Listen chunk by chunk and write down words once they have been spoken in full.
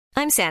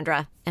I'm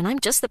Sandra, and I'm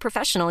just the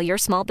professional your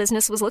small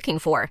business was looking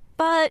for.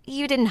 But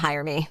you didn't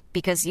hire me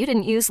because you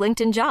didn't use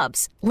LinkedIn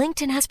Jobs.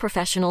 LinkedIn has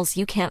professionals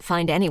you can't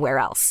find anywhere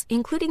else,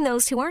 including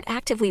those who aren't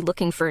actively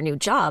looking for a new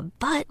job,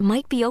 but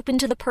might be open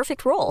to the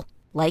perfect role,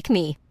 like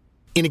me.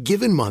 In a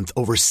given month,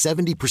 over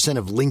 70%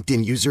 of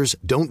LinkedIn users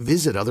don't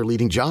visit other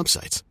leading job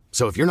sites.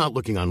 So if you're not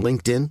looking on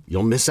LinkedIn,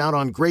 you'll miss out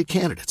on great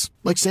candidates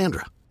like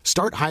Sandra.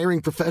 Start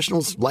hiring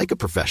professionals like a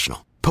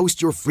professional.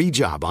 Post your free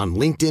job on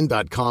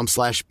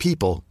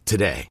linkedin.com/people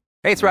today.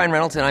 Hey, it's Ryan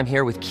Reynolds, and I'm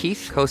here with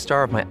Keith,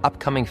 co-star of my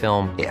upcoming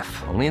film, If,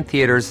 only in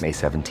theaters May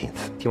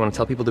 17th. Do you want to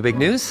tell people the big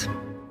news?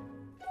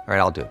 All right,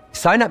 I'll do it.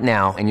 Sign up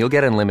now and you'll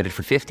get unlimited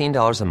for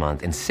 $15 a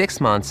month and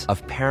 6 months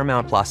of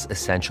Paramount Plus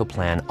Essential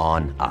Plan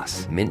on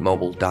us.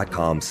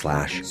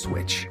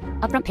 MintMobile.com/switch.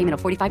 Upfront payment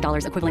of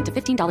 $45 equivalent to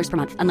 $15 per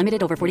month.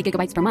 Unlimited over 40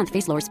 gigabytes per month.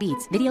 Face lower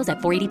speeds. Videos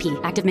at 480p.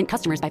 Active Mint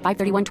customers by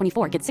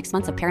 531.24 get 6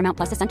 months of Paramount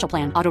Plus Essential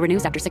Plan. Auto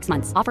renews after 6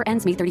 months. Offer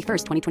ends May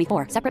 31st,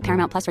 2024. Separate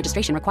Paramount Plus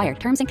registration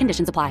required. Terms and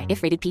conditions apply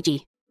if rated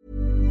PG.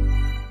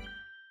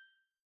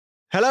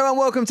 Hello and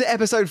welcome to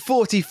episode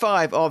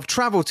 45 of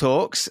Travel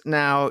Talks.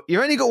 Now,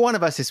 you've only got one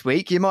of us this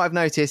week. You might have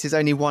noticed there's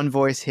only one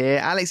voice here.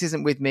 Alex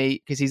isn't with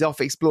me because he's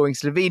off exploring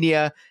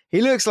Slovenia.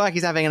 He looks like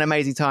he's having an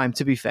amazing time,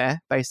 to be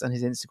fair, based on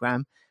his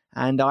Instagram.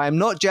 And I am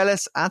not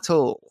jealous at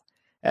all.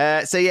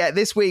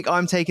 This week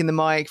I'm taking the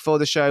mic for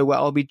the show where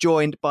I'll be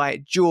joined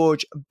by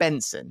George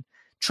Benson.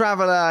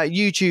 Traveller,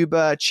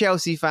 YouTuber,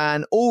 Chelsea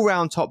fan,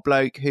 all-round top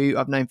bloke who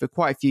I've known for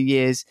quite a few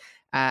years.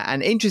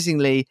 And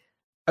interestingly,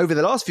 over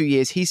the last few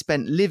years, he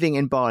spent living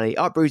in Bali,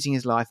 uprooting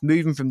his life,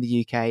 moving from the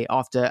UK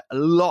after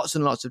lots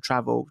and lots of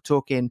travel,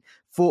 talking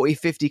 40,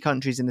 50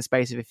 countries in the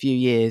space of a few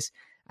years.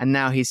 And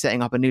now he's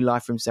setting up a new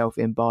life for himself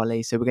in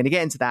Bali. So we're going to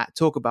get into that,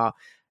 talk about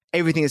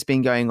everything that's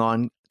been going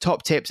on,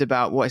 top tips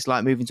about what it's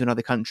like moving to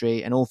another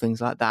country and all things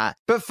like that.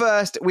 But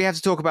first, we have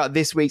to talk about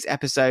this week's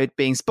episode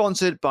being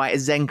sponsored by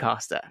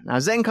Zencastr. Now,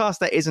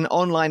 Zencastr is an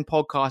online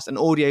podcast and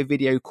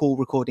audio-video call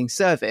recording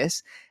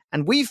service.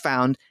 And we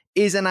found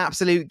is an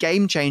absolute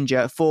game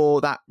changer for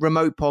that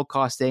remote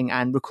podcasting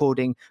and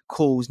recording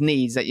calls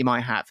needs that you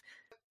might have.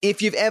 If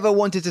you've ever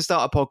wanted to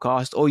start a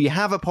podcast or you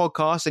have a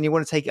podcast and you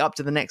want to take it up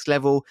to the next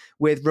level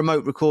with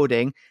remote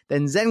recording,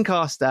 then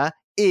Zencastr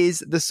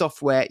is the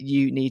software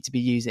you need to be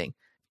using.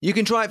 You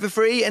can try it for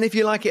free, and if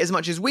you like it as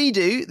much as we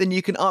do, then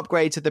you can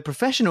upgrade to the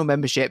professional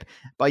membership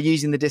by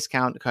using the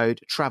discount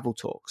code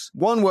TRAVELTALKS.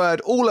 One word,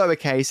 all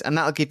lowercase, and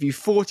that'll give you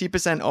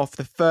 40% off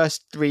the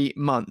first 3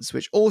 months,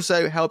 which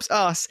also helps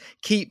us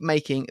keep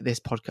making this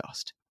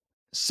podcast.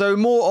 So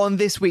more on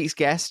this week's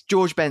guest,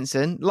 George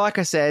Benson. Like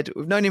I said,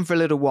 we've known him for a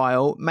little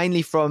while,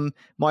 mainly from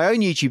my own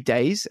YouTube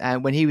days.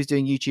 And when he was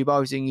doing YouTube, I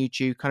was doing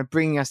YouTube, kind of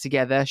bringing us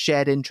together,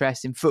 shared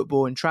interest in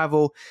football and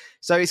travel.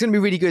 So it's going to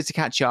be really good to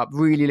catch up.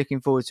 Really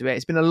looking forward to it.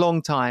 It's been a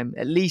long time,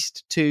 at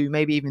least 2,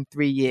 maybe even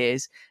 3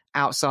 years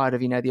outside of,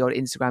 the odd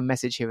Instagram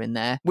message here and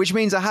there, which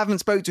means I haven't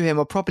spoke to him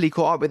or properly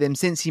caught up with him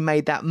since he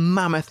made that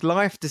mammoth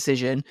life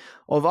decision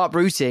of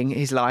uprooting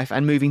his life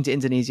and moving to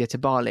Indonesia, to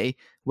Bali,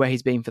 where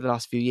he's been for the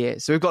last few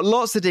years. So we've got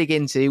lots to dig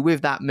into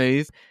with that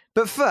move.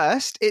 But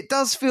first, it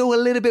does feel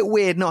a little bit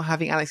weird not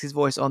having Alex's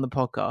voice on the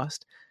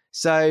podcast.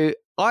 So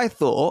I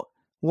thought,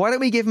 why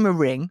don't we give him a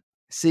ring,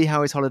 see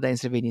how his holiday in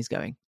Slovenia is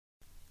going?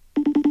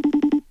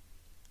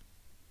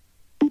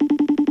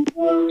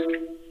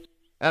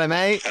 Hello,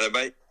 mate. Hello,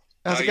 mate.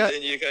 How's How it are going? you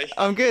doing? You okay?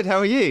 I'm good. How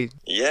are you?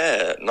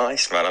 Yeah,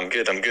 nice, man. I'm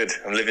good. I'm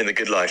living the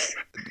good life.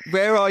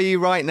 Where are you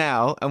right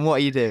now and what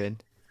are you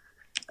doing?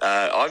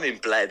 I'm in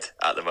Bled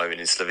at the moment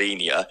in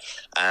Slovenia,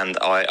 and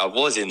I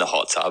was in the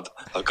hot tub.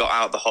 I got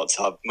out of the hot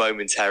tub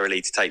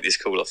momentarily to take this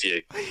call off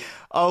you.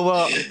 Oh,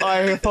 well, I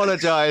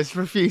apologise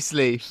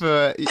profusely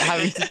for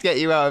having to get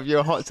you out of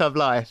your hot tub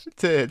life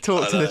to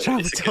talk to the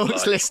Travel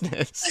Talks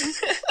listeners.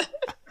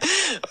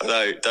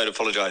 No, don't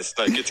apologise.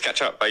 No, good to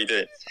catch up. How you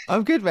doing?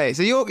 I'm good, mate.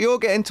 So you're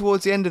getting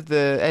towards the end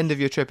of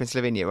your trip in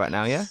Slovenia right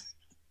now, yeah?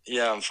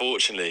 Yeah,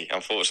 unfortunately,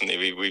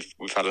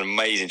 we've had an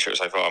amazing trip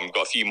so far. We've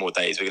got a few more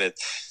days. We're going to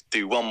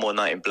do one more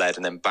night in Bled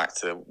and then back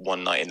to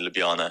one night in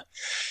Ljubljana.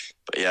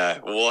 But yeah,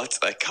 what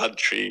a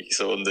country,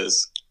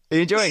 Saunders. Are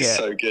you enjoying it?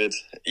 So good.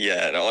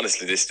 Yeah, no,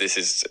 honestly, this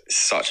is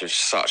such a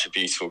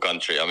beautiful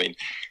country. I mean,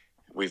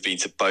 we've been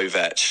to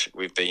Bovec,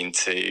 we've been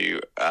to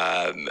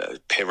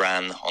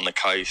Piran on the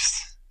coast.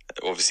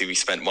 Obviously, we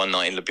spent one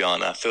night in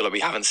Ljubljana. I feel like we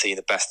haven't seen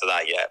the best of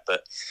that yet,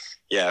 but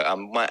yeah,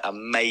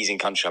 amazing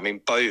country. I mean,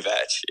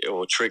 Bovec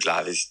or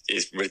Triglav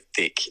is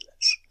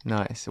ridiculous.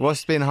 Nice.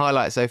 What's been the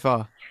highlight so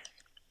far?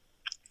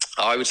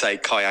 I would say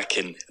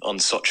kayaking on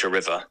Socha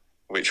River,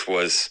 which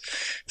was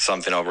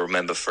something I'll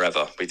remember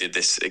forever. We did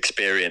this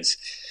experience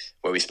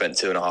where we spent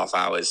 2.5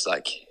 hours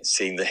like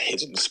seeing the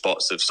hidden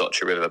spots of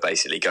Socha River,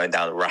 basically going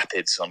down the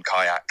rapids on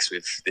kayaks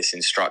with this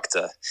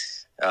instructor.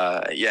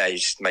 He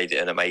just made it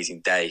an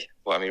amazing day.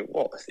 Well, I mean,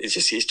 it's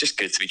just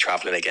good to be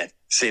travelling again,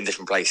 seeing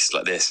different places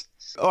like this.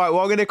 All right, well,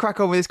 I'm going to crack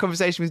on with this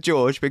conversation with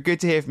George, but good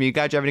to hear from you.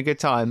 Glad you're having a good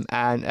time,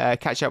 and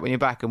catch up when you're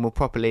back and we'll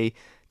properly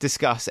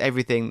discuss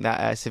everything that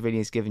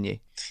Slovenia's given you.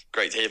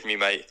 Great to hear from you,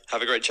 mate.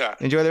 Have a great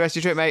chat. Enjoy the rest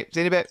of your trip, mate.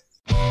 See you in a bit.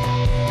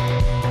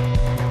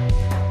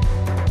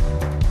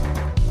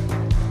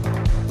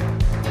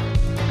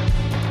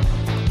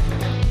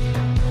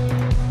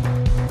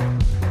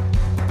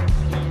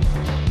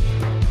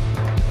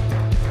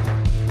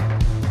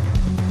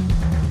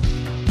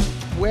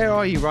 where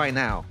are you right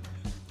now?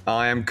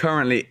 I am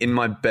currently in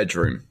my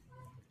bedroom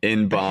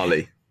in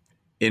Bali,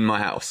 in my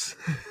house.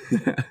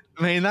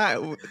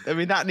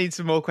 that needs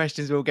some more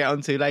questions we'll get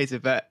onto later.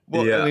 But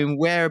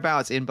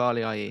whereabouts in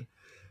Bali are you?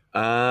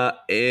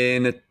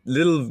 In a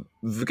little,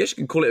 I guess you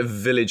can call it a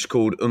village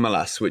called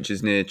Umalas, which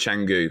is near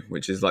Canggu,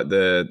 which is like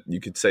you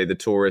could say the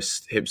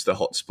tourist hipster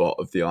hotspot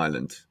of the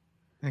island.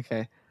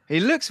 Okay.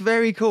 It looks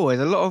very cool.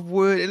 There's a lot of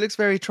wood. It looks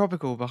very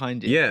tropical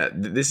behind you. Yeah,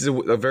 this is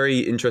a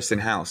very interesting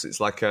house. It's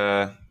like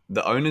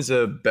the owners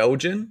are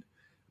Belgian,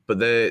 but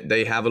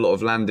they have a lot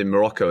of land in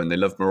Morocco and they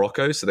love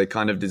Morocco. So they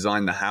kind of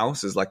designed the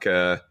house as like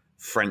a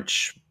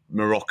French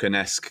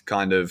Moroccan-esque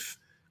kind of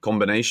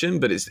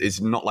combination, but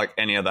it's not like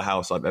any other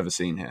house I've ever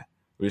seen here.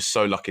 We were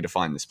so lucky to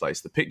find this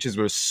place. The pictures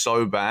were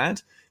so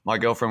bad. My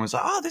girlfriend was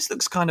like, "Oh, this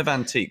looks kind of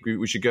antique.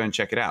 We should go and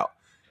check it out."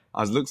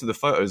 I looked at the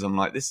photos. I'm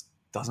like, this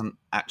doesn't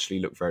actually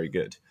look very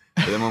good.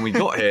 But then when we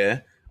got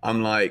here,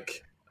 I'm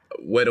like,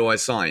 where do I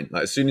sign?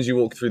 Like, as soon as you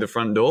walk through the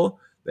front door,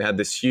 they had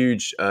this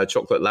huge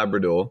chocolate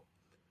Labrador.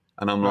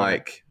 And I'm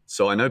like,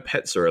 so I know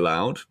pets are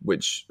allowed,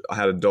 which I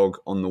had a dog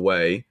on the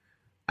way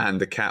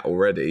and a cat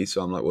already.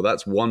 So I'm like, well,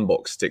 that's one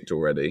box ticked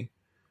already.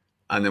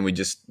 And then we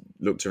just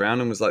looked around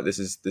and was like, this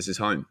is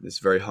home. This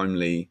very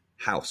homely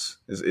house.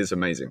 It's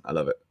amazing. I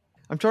love it.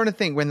 I'm trying to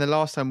think when the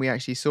last time we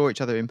actually saw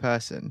each other in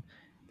person.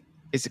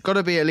 It's got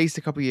to be at least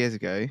a couple of years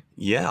ago.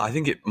 Yeah, I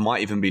think it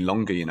might even be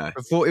longer, you know.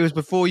 It was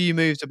before you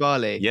moved to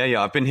Bali.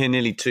 Yeah. I've been here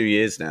nearly 2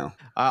 years now.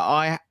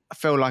 I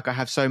feel like I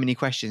have so many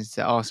questions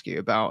to ask you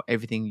about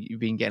everything you've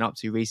been getting up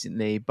to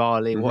recently.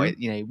 Bali,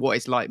 what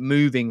it's like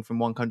moving from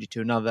one country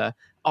to another,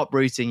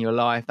 uprooting your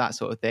life, that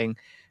sort of thing.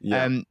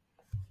 Yeah.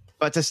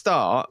 But to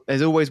start,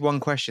 there's always one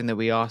question that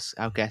we ask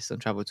our guests on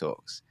Travel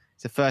Talks.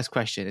 It's the first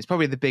question. It's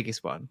probably the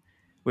biggest one,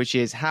 which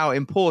is, how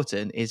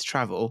important is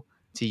travel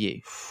to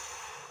you?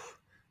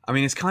 I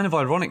mean, it's kind of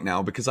ironic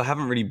now because I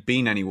haven't really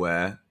been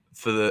anywhere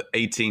for the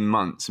 18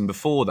 months. And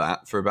before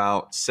that, for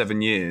about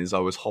 7 years, I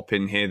was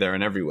hopping here, there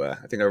and everywhere.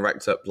 I think I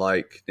racked up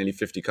like nearly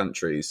 50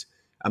 countries.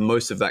 And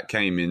most of that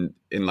came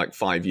in like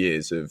 5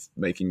 years of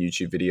making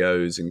YouTube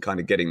videos and kind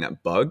of getting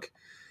that bug.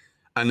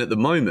 And at the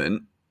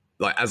moment,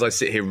 like as I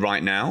sit here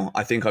right now,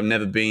 I think I've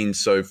never been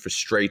so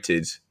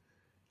frustrated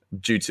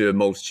due to a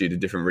multitude of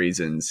different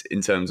reasons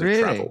in terms of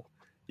travel.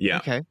 Yeah,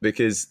 okay.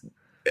 Because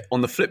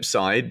on the flip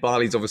side,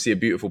 Bali's obviously a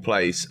beautiful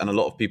place and a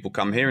lot of people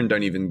come here and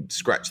don't even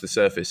scratch the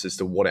surface as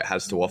to what it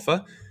has to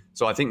offer.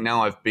 So I think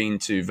now I've been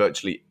to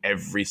virtually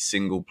every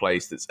single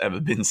place that's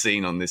ever been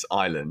seen on this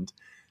island.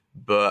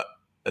 But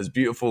as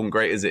beautiful and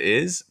great as it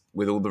is,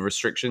 with all the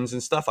restrictions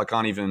and stuff, I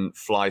can't even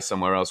fly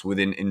somewhere else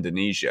within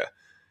Indonesia,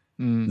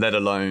 let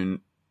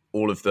alone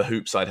all of the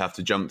hoops I'd have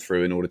to jump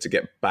through in order to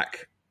get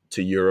back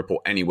to Europe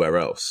or anywhere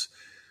else.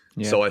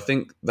 Yeah. So I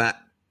think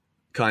that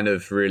kind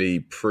of really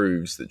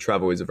proves that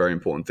travel is a very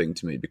important thing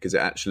to me, because it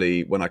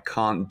actually, when I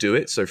can't do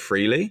it so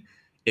freely,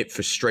 it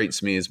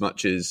frustrates me as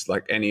much as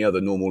like any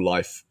other normal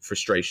life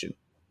frustration.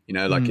 You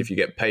know, like if you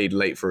get paid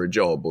late for a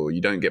job or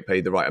you don't get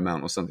paid the right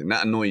amount or something,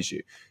 that annoys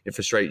you. It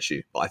frustrates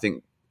you. But I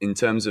think in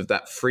terms of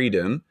that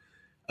freedom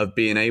of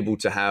being able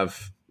to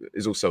have,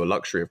 is also a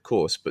luxury, of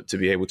course, but to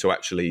be able to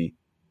actually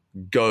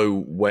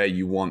go where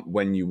you want,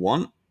 when you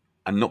want,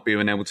 and not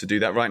being able to do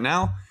that right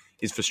now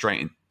is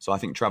frustrating. So I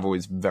think travel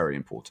is very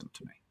important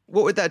to me.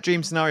 What would that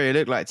dream scenario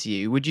look like to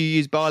you? Would you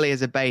use Bali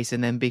as a base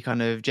and then be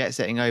kind of jet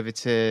setting over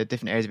to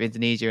different areas of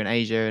Indonesia and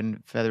Asia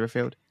and further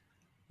afield?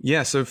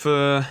 Yeah, so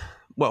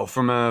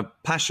from a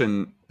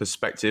passion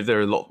perspective, there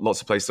are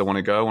lots of places I want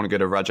to go. I want to go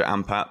to Raja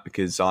Ampat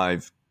because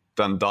I've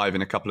done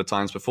diving a couple of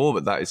times before,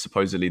 but that is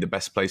supposedly the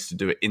best place to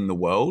do it in the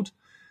world.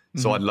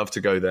 So I'd love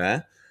to go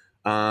there.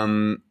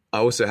 I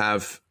also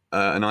have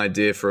an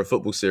idea for a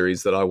football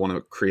series that I want to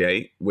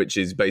create, which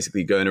is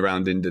basically going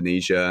around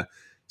Indonesia,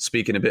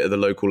 speaking a bit of the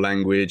local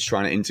language,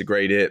 trying to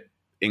integrate it,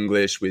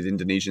 English with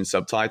Indonesian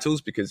subtitles,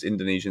 because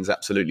Indonesians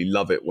absolutely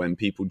love it when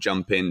people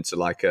jump into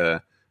like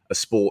a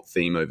sport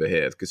theme over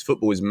here, because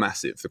football is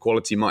massive. The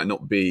quality might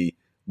not be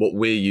what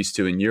we're used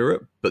to in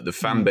Europe, but the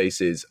fan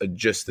bases are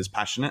just as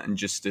passionate and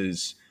just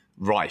as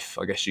rife,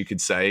 I guess you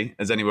could say,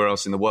 as anywhere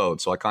else in the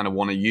world. So I kind of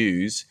want to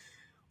use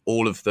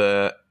all of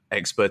the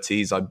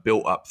expertise I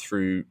built up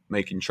through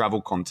making travel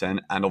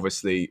content and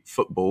obviously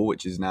football,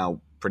 which is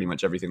now pretty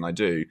much everything I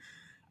do,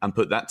 and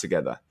put that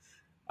together.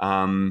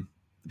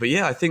 But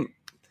yeah, I think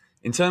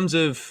in terms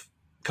of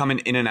coming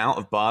in and out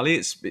of Bali,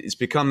 it's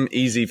become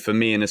easy for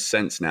me in a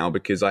sense now,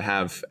 because I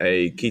have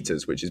a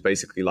KITAS, which is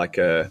basically like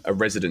a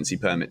residency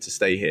permit to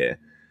stay here.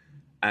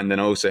 And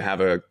then I also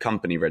have a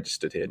company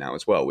registered here now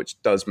as well,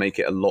 which does make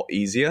it a lot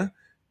easier.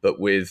 But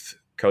with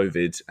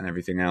COVID and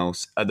everything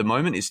else, at the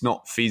moment, it's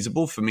not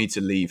feasible for me to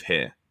leave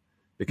here,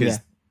 because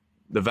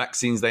the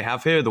vaccines they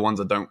have here are the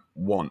ones I don't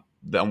want.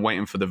 I'm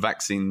waiting for the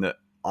vaccine that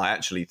I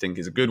actually think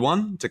is a good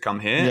one to come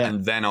here,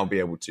 and then I'll be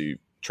able to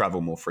travel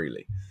more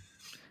freely.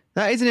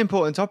 That is an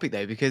important topic,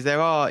 though, because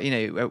there are,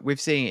 we've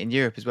seen it in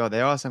Europe as well.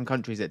 There are some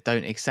countries that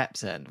don't accept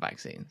certain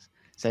vaccines.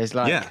 So it's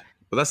like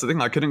But that's the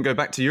thing. I couldn't go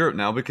back to Europe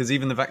now because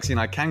even the vaccine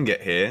I can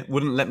get here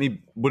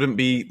wouldn't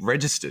be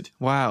registered.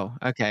 Wow.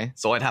 Okay.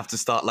 So I'd have to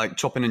start like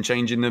chopping and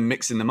changing them,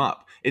 mixing them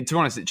up. To be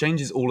honest, it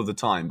changes all of the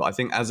time. But I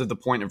think as of the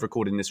point of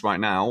recording this right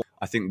now,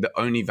 I think the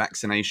only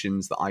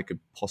vaccinations that I could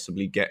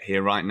possibly get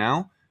here right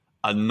now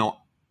are not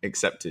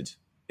accepted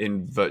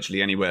in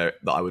virtually anywhere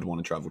that I would want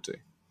to travel to.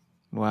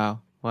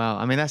 Wow.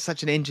 I mean, that's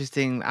such an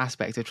interesting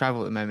aspect of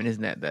travel at the moment,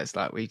 isn't it? That's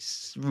like we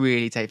just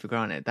really take for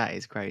granted. That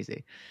is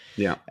crazy.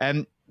 Yeah.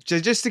 So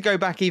just to go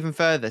back even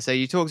further, so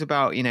you talked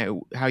about, you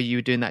know, how you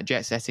were doing that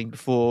jet setting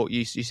before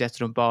you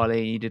settled on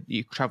Bali.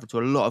 You traveled to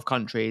a lot of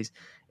countries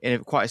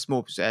in quite a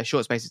small,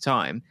 short space of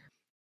time.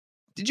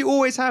 Did you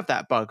always have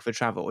that bug for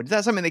travel? Is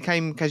that something that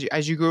came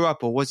as you grew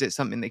up, or was it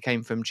something that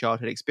came from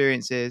childhood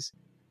experiences?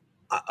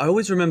 I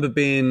always remember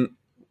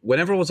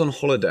whenever I was on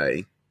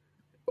holiday,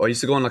 I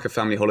used to go on like a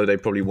family holiday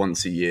probably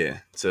once a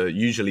year to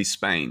usually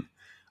Spain.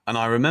 And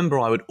I remember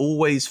I would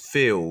always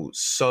feel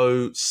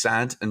so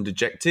sad and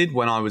dejected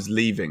when I was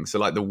leaving. So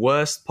like the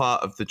worst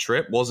part of the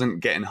trip wasn't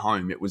getting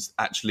home. It was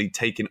actually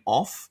taking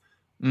off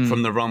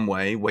from the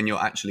runway when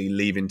you're actually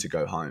leaving to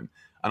go home.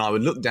 And I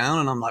would look down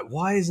and I'm like,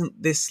 why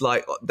isn't this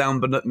like down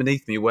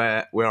beneath me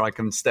where I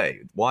can stay?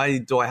 Why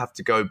do I have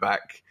to go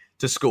back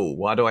to school?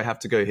 Why do I have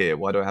to go here?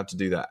 Why do I have to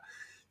do that?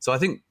 So I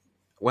think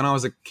when I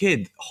was a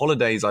kid,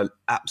 holidays, I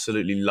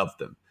absolutely loved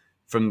them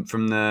from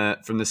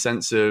the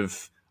sense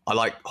of, I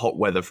like hot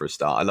weather for a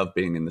start. I love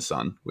being in the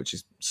sun, which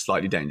is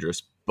slightly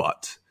dangerous,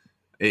 but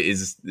it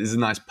is a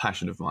nice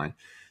passion of mine.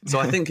 So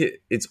I think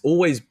it's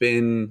always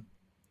been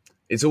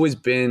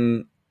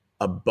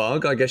a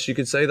bug, I guess you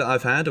could say, that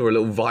I've had, or a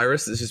little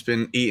virus that's just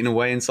been eating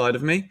away inside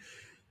of me.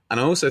 And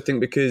I also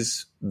think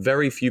because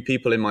very few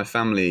people in my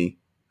family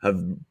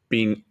have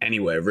been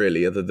anywhere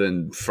really other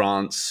than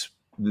France,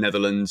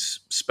 Netherlands,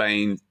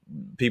 Spain.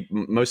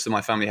 Most of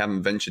my family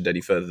haven't ventured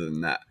any further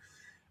than that.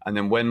 And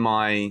then when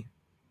my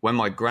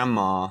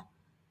grandma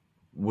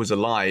was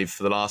alive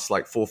for the last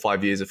like 4 or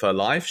 5 years of her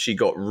life, she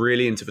got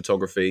really into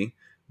photography,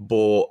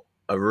 bought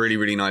a really,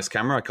 really nice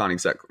camera. I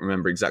can't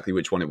remember exactly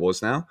which one it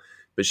was now,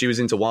 but she was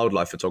into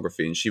wildlife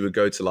photography and she would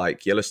go to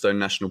like Yellowstone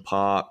National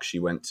Park. She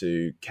went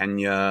to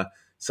Kenya,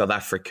 South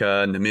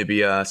Africa,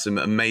 Namibia, some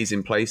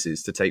amazing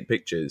places to take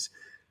pictures.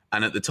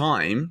 And at the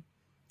time,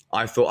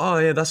 I thought, oh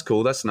yeah, that's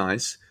cool, that's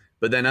nice.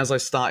 But then as I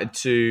started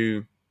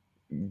to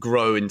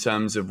grow in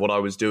terms of what I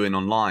was doing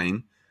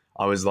online,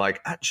 I was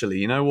like, actually,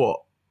 you know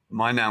what?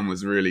 My nan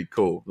was really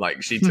cool.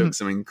 Like she took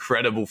some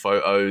incredible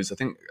photos. I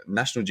think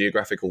National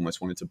Geographic almost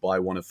wanted to buy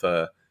one of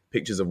her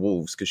pictures of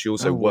wolves because she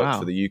also worked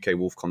for the UK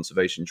Wolf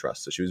Conservation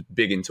Trust. So she was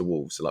big into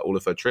wolves. So like all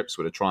of her trips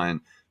were to try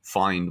and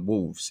find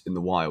wolves in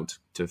the wild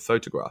to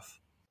photograph.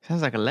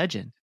 Sounds like a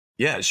legend.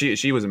 Yeah,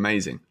 she was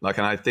amazing. Like,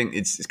 and I think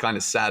it's kind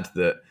of sad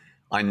that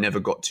I never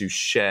got to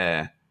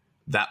share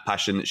that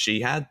passion that she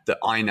had that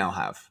I now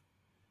have.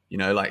 You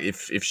know, like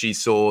if she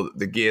saw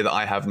the gear that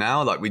I have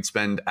now, like we'd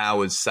spend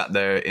hours sat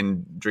there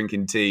in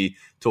drinking tea,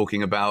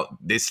 talking about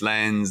this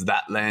lens,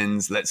 that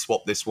lens, let's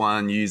swap this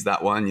one, use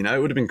that one, you know, it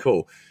would have been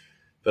cool.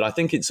 But I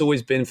think it's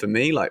always been for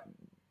me, like,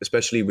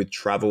 especially with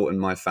travel and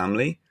my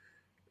family,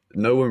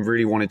 no one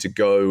really wanted to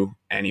go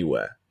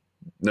anywhere.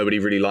 Nobody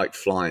really liked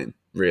flying,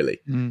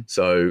 really.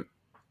 So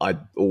I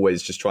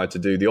always just tried to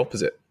do the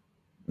opposite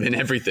in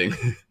everything.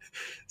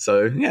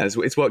 So yeah,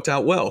 it's worked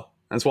out well.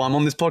 That's why I'm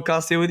on this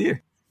podcast here with you.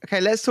 Okay,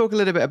 let's talk a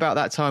little bit about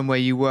that time where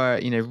you were,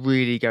 you know,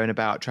 really going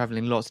about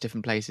traveling lots of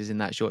different places in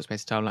that short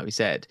space of time, like we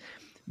said.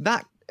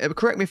 That,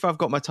 correct me if I've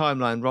got my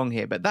timeline wrong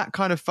here, but that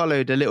kind of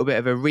followed a little bit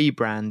of a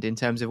rebrand in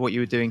terms of what you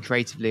were doing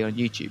creatively on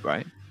YouTube,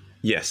 right?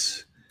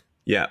 Yes.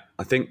 Yeah.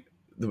 I think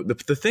the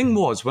thing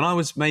was when I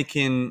was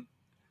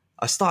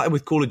I started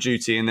with Call of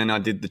Duty and then I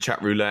did the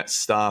chat roulette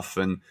stuff.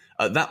 And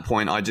at that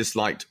point, I just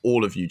liked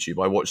all of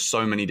YouTube. I watched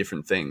so many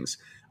different things.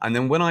 And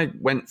then when I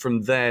went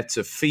from there to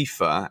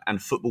FIFA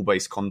and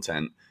football-based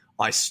content,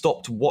 I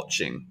stopped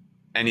watching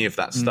any of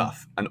that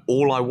stuff. And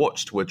all I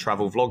watched were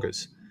travel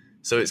vloggers.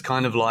 So it's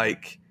kind of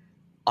like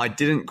I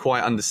didn't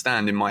quite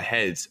understand in my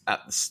head at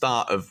the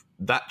start of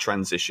that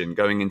transition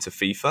going into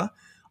FIFA.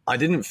 I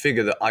didn't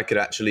figure that I could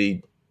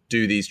actually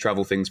do these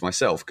travel things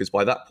myself, because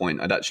by that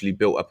point, I'd actually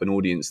built up an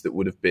audience that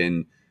would have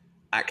been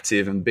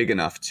active and big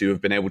enough to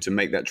have been able to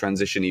make that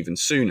transition even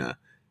sooner.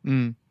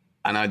 And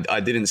I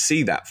didn't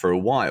see that for a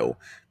while.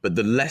 But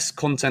the less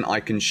content I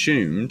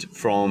consumed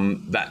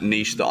from that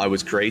niche that I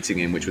was creating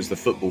in, which was the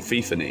football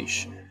FIFA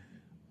niche,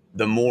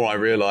 the more I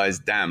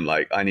realized, damn,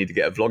 like I need to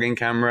get a vlogging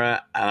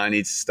camera and I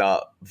need to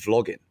start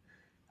vlogging.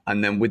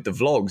 And then with the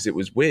vlogs, it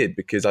was weird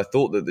because I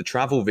thought that the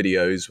travel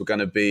videos were going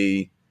to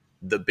be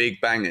the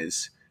big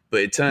bangers.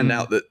 But it turned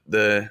out that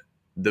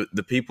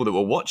the people that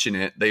were watching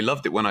it, they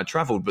loved it when I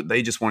traveled, but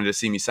they just wanted to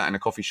see me sat in a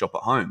coffee shop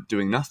at home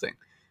doing nothing.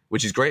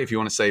 Which is great if you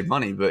want to save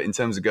money. But in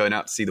terms of going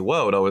out to see the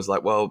world, I was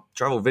like, well,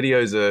 travel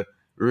videos are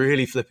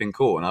really flipping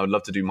cool. And I would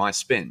love to do my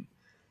spin.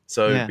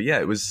 So, But yeah,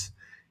 it was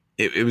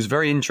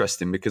very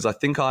interesting because I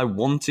think I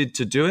wanted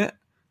to do it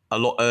a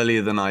lot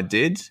earlier than I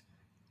did.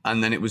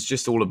 And then it was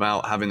just all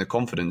about having the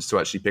confidence to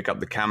actually pick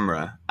up the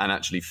camera and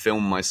actually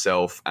film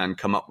myself and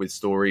come up with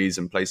stories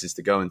and places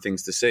to go and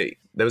things to see.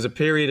 There was a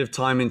period of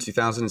time in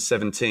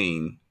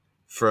 2017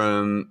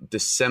 from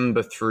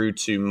December through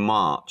to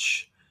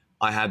March.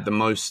 I had the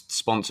most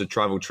sponsored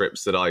travel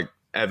trips that I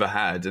ever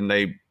had. And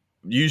they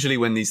usually,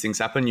 when these things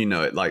happen, you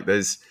know it, like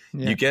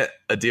you get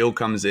a deal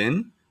comes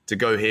in to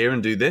go here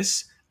and do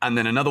this. And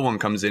then another one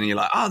comes in and you're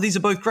like, these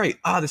are both great.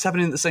 This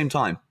happening at the same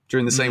time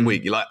during the same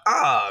week. You're like,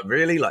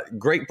 really? Like,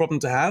 great problem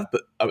to have,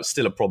 but it's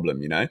still a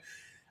problem, you know?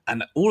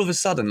 And all of a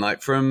sudden,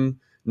 like from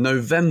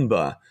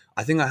November,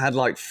 I think I had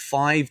like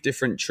 5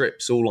 different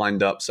trips all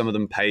lined up. Some of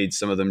them paid,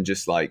 some of them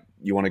just like,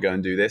 you want to go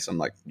and do this? I'm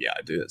like, yeah,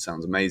 I do. That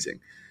sounds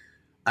amazing.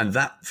 And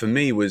that for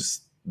me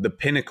was the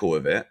pinnacle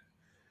of it,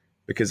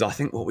 because I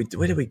think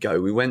where did we go?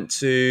 We went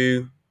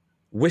to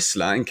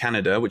Whistler in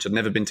Canada, which I'd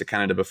never been to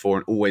Canada before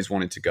and always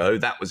wanted to go.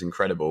 That was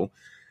incredible.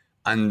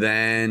 And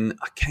then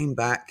I came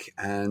back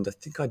and I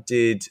think I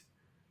did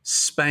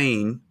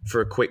Spain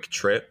for a quick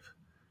trip.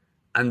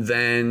 And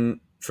then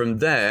from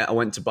there, I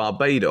went to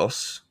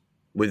Barbados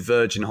with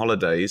Virgin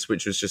Holidays,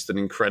 which was just an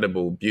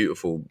incredible,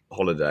 beautiful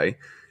holiday.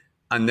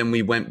 And then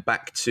we went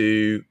back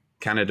to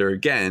Canada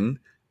again.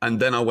 And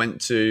then I went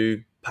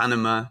to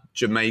Panama,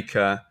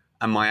 Jamaica,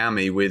 and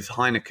Miami with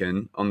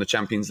Heineken on the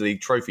Champions League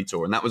Trophy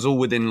Tour. And that was all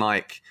within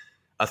like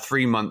a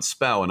 3-month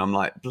spell. And I'm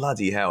like,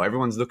 bloody hell,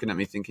 everyone's looking at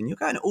me thinking, you're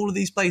going to all of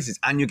these places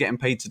and you're getting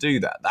paid to do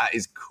that. That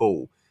is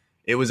cool.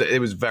 It was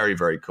very,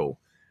 very cool.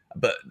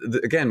 But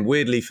again,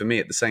 weirdly for me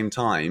at the same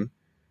time,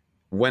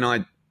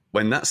 when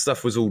that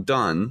stuff was all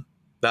done,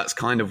 that's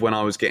kind of when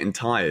I was getting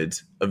tired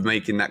of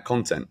making that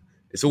content.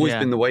 It's always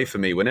been the way for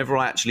me. Whenever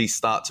I actually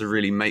start to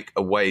really make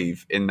a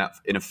wave in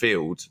a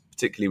field,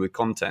 particularly with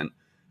content,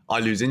 I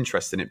lose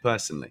interest in it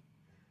personally.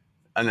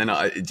 And then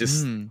it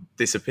just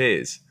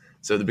disappears.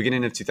 So at the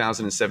beginning of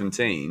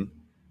 2017,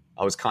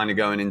 I was kind of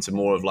going into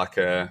more of like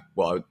I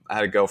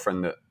had a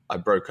girlfriend that I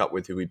broke up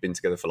with who we'd been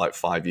together for like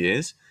 5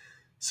 years.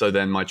 So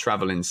then my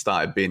traveling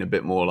started being a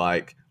bit more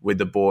like with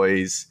the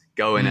boys,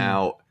 going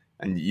out.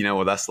 And you know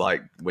what that's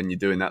like when you're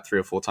doing that 3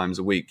 or 4 times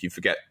a week, you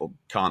forget or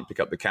can't pick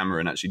up the camera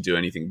and actually do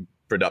anything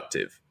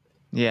productive.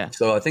 Yeah.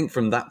 So I think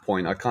from that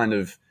point, I kind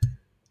of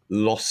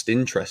lost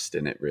interest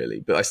in it really.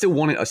 But I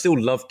still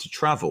loved to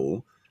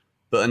travel.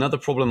 But another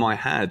problem I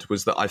had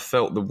was that I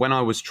felt that when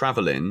I was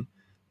traveling,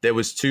 there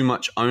was too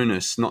much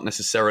onus, not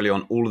necessarily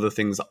on all of the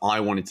things that I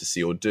wanted to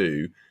see or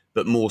do,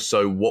 but more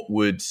so what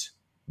would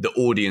the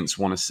audience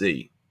want to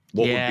see?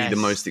 What would be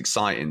the most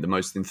exciting, the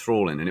most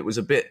enthralling? And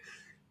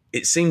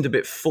it seemed a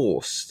bit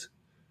forced,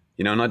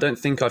 you know, and I don't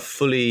think I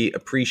fully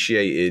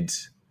appreciated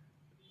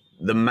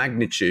the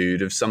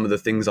magnitude of some of the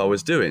things I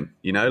was doing.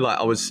 You know, like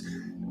I was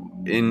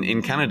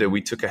in Canada,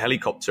 we took a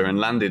helicopter and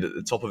landed at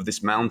the top of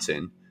this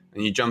mountain.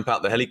 And you jump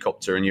out the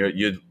helicopter and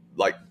you're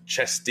like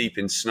chest deep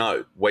in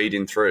snow,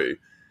 wading through.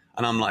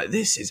 And I'm like,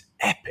 this is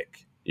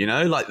epic. You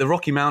know, like the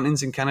Rocky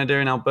Mountains in Canada,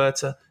 in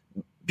Alberta,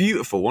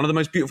 beautiful. One of the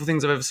most beautiful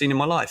things I've ever seen in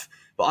my life.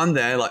 But I'm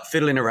there like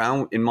fiddling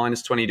around in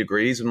minus 20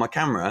 degrees with my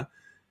camera.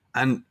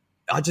 And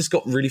I just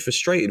got really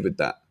frustrated with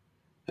that.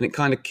 And it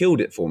kind of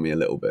killed it for me a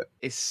little bit.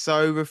 It's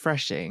so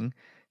refreshing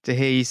to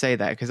hear you say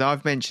that, because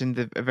I've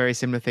mentioned a very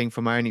similar thing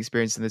from my own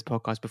experience in this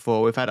podcast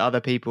before. We've had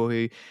other people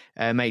who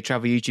make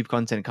travel YouTube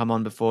content come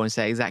on before and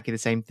say exactly the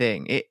same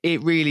thing.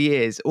 It really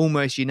is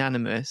almost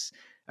unanimous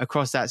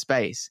across that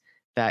space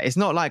that it's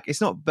not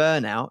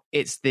burnout.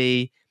 It's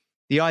the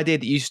idea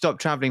that you stop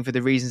traveling for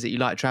the reasons that you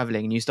like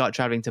traveling and you start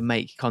traveling to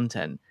make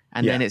content.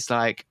 And then it's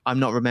like, I'm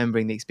not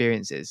remembering the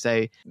experiences.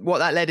 So what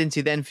that led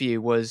into then for you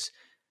was,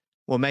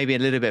 well, maybe a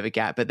little bit of a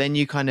gap, but then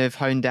you kind of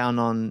honed down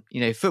on, you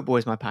know, football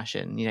is my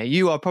passion. You know,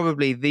 you are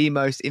probably the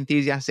most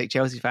enthusiastic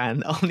Chelsea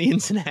fan on the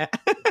internet.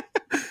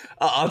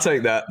 I'll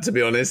take that, to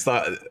be honest.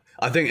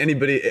 I think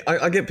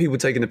I get people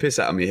taking the piss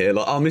out of me here.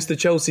 Like, oh, Mr.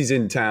 Chelsea's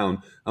in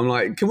town. I'm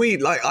like, can we,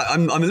 like,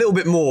 I'm a little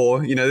bit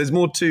more, you know, there's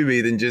more to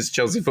me than just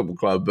Chelsea Football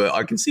Club, but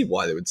I can see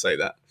why they would say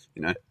that.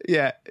 You know?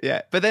 Yeah.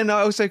 But then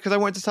I also, because I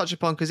wanted to touch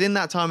upon, because in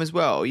that time as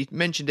well, you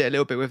mentioned it a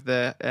little bit with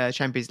the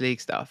Champions League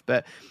stuff,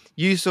 but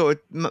you sort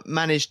of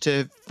managed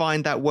to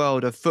find that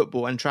world of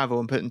football and travel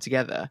and put them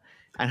together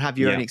and have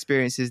your own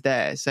experiences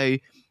there. So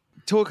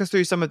talk us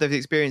through some of those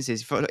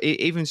experiences,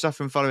 even stuff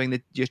from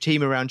following your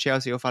team around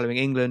Chelsea or following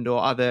England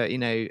or other, you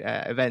know,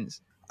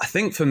 events. I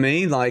think for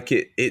me, like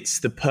it's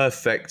the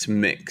perfect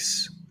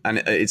mix. And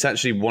it's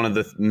actually one of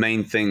the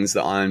main things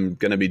that I'm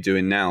going to be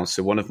doing now.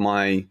 So one of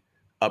my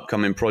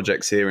upcoming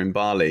projects here in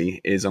Bali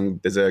is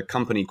there's a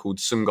company called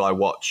Sungai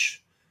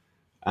Watch.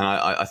 And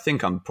I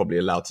think I'm probably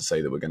allowed to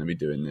say that we're going to be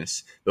doing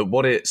this. But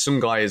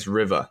Sungai is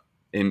river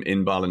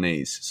in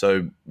Balinese.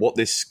 So what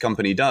this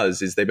company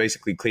does is they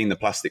basically clean the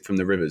plastic from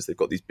the rivers. They've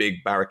got these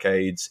big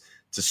barricades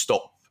to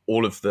stop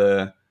all of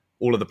the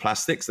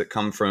plastics that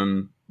come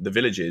from the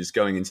villages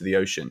going into the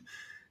ocean.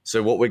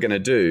 So what we're going to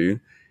do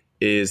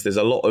is there's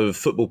a lot of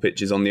football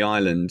pitches on the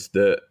island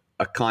that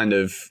are kind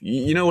of,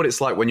 you know what it's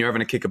like when you're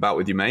having a kickabout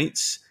with your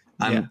mates,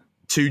 and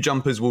 2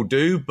 jumpers will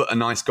do, but a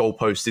nice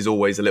goalpost is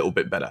always a little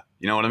bit better.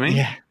 You know what I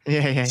mean?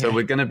 Yeah. So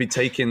we're going to be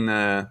taking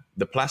the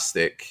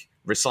plastic,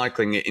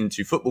 recycling it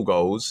into football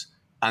goals,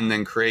 and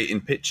then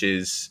creating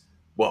pitches.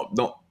 Well,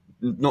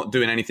 not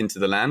doing anything to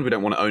the land. We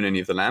don't want to own any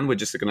of the land. We're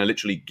just going to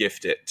literally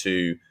gift it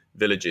to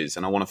villages.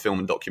 And I want to film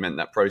and document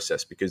that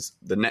process, because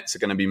the nets are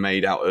going to be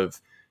made out of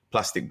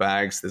plastic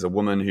bags. There's a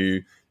woman who,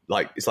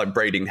 it's like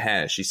braiding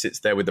hair. She sits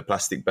there with the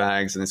plastic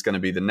bags, and it's going to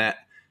be the net.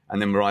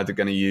 And then we're either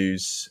going to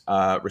use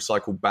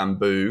recycled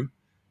bamboo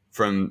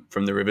from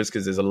the rivers,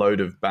 because there's a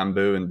load of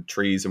bamboo and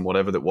trees and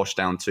whatever that wash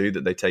down too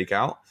that they take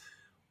out.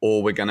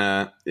 Or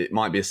it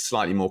might be a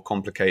slightly more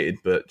complicated,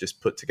 but just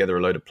put together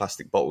a load of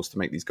plastic bottles to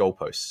make these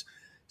goalposts.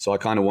 So I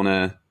kind of want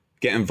to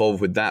get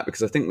involved with that,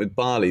 because I think with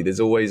Bali, there's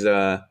always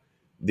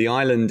the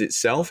island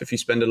itself. If you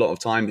spend a lot of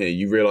time here,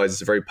 you realize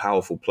it's a very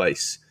powerful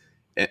place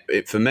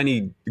for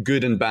many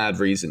good and bad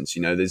reasons.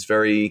 It's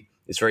very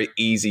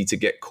easy to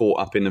get caught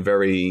up in a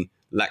very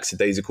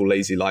lackadaisical,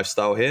 lazy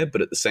lifestyle here.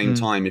 But at the same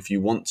time, if you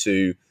want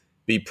to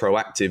be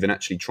proactive and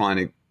actually trying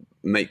to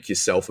make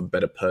yourself a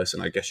better person,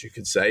 I guess you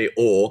could say,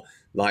 or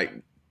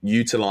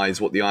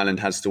utilize what the island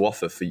has to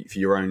offer for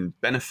your own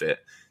benefit,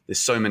 there's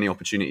so many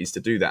opportunities to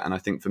do that. And I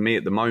think for me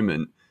at the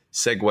moment,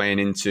 segueing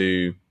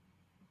into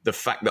the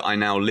fact that I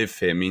now live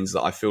here means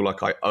that I feel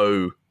like I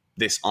owe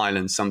this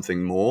island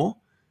something more.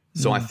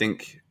 So I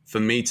think for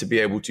me to be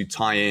able to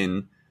tie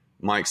in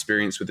my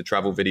experience with the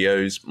travel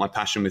videos, my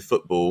passion with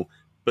football,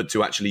 but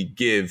to actually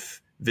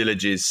give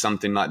villages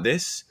something like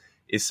this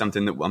is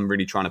something that I'm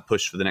really trying to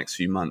push for the next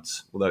few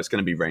months. Although it's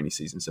going to be rainy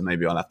season, so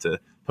maybe I'll have to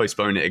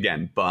postpone it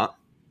again. But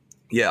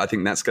yeah, I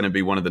think that's going to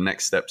be one of the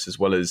next steps, as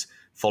well as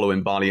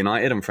following Bali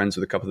United. I'm friends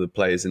with a couple of the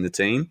players in the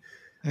team,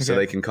 so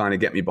they can kind of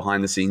get me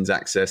behind the scenes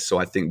access. So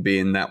I think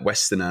being that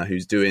Westerner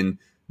who's doing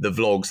the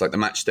vlogs, like the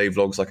match day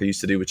vlogs like I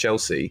used to do with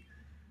Chelsea,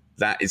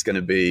 that is going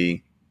to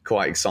be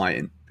quite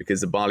exciting,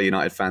 because the Bali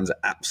United fans are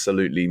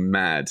absolutely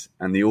mad.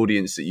 And the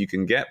audience that you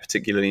can get,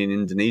 particularly in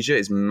Indonesia,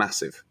 is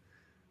massive.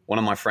 One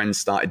of my friends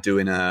started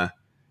doing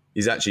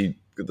he's actually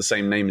got the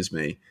same name as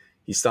me.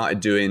 He started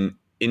doing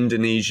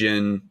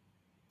Indonesian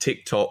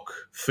TikTok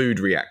food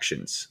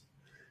reactions.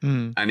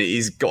 And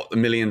he's got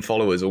 1 million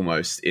followers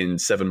almost in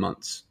 7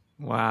 months.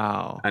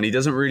 Wow. And he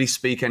doesn't really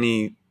speak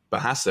any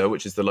Bahasa,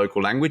 which is the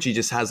local language. He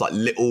just has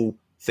little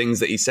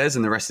things that he says,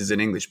 and the rest is in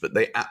English, but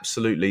they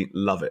absolutely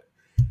love it.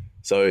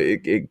 So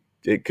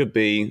it could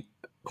be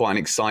quite an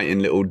exciting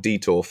little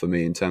detour for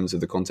me in terms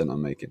of the content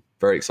I'm making.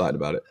 Very excited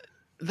about it.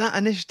 That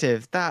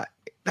initiative,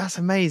 that's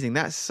amazing.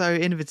 That's so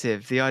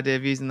innovative. The idea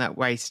of using that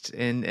waste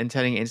and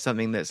turning it into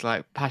something that's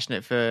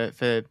passionate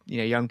for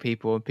young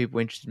people and people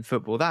interested in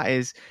football. That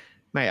is,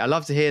 mate, I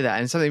love to hear that.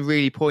 And something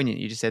really poignant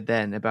you just said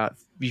then about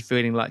you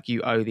feeling like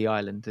you owe the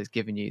island that's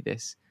given you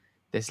this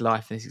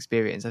life and this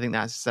experience. I think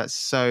that's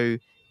so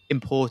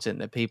important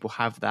that people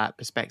have that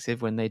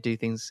perspective when they do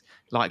things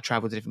like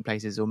travel to different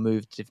places or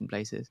move to different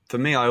places. For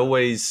me, I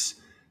always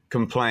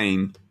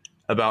complain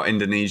about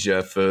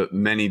Indonesia for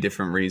many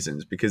different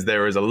reasons, because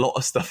there is a lot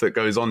of stuff that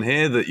goes on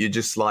here that you're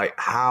just like,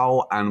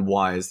 how and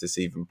why is this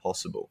even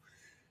possible?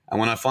 And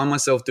when I find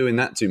myself doing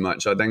that too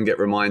much, I then get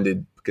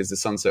reminded, because the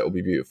sunset will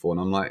be beautiful, and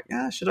I'm like,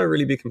 should I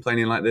really be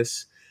complaining like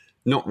this?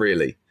 Not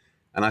really.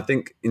 And I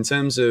think in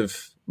terms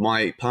of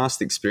my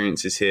past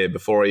experiences here,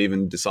 before I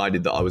even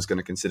decided that I was going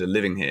to consider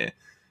living here,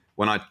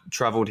 when I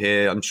traveled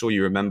here, I'm sure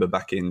you remember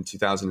back in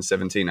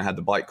 2017, I had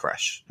the bike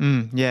crash.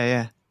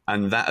 Yeah.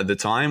 And that at the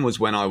time was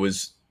when I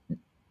was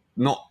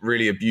not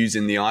really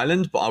abusing the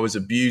island, but I was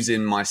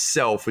abusing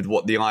myself with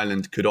what the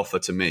island could offer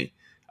to me.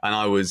 And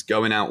I was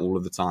going out all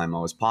of the time. I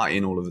was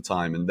partying all of the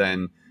time. And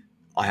then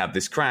I have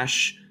this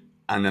crash.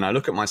 And then I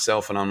look at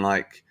myself and I'm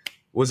like,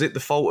 was it the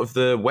fault of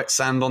the wet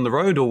sand on the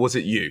road, or was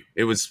it you?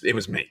 It was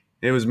me.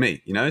 It was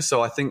me,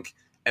 So I think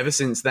ever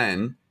since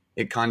then,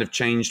 it kind of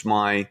changed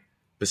my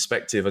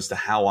perspective as to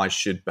how I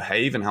should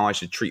behave and how I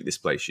should treat this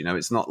place.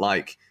 It's not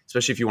like,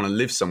 especially if you want to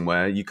live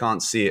somewhere, you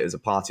can't see it as a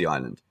party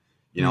island.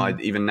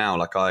 Even now,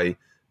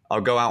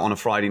 I'll go out on a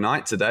Friday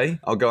night today.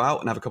 I'll go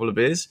out and have a couple of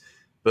beers.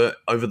 But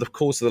over the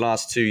course of the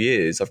last 2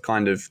 years, I've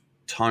kind of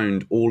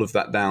toned all of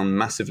that down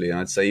massively. And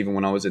I'd say even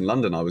when I was in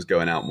London, I was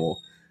going out more.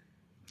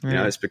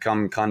 Yeah. It's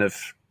become kind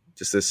of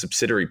just a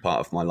subsidiary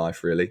part of my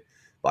life, really.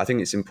 But I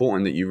think it's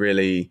important that you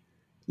really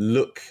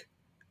look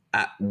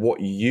at what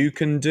you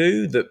can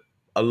do that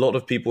a lot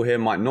of people here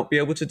might not be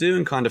able to do,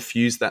 and kind of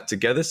fuse that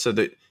together so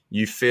that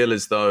you feel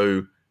as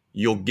though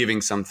you're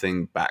giving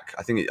something back.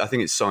 I think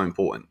it's so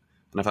important.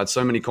 And I've had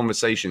so many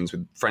conversations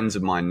with friends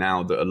of mine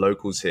now that are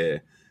locals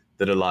here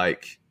that are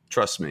like,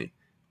 trust me,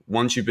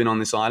 once you've been on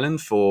this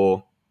island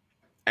for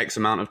X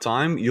amount of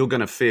time, you're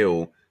going to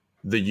feel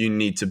that you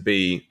need to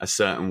be a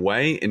certain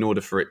way in order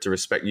for it to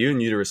respect you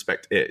and you to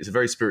respect it. It's a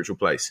very spiritual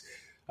place.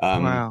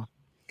 Wow.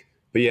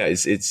 But yeah,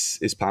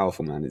 it's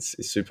powerful, man. It's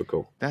super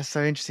cool. That's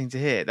so interesting to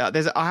hear.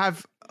 I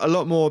have a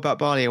lot more about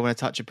Bali I want to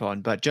touch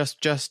upon, but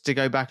just to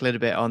go back a little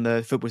bit on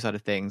the football side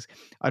of things,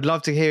 I'd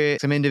love to hear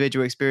some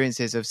individual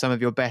experiences of some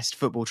of your best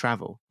football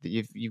travel that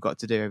you've got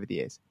to do over the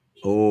years.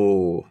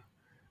 Oh,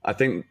 I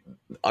think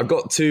I've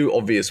got two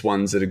obvious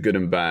ones that are good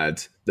and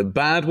bad. The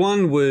bad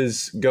one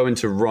was going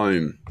to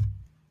Rome.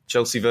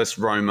 Chelsea versus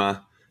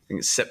Roma. I think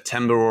it's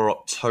September or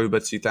October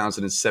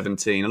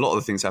 2017. A lot of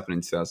the things happened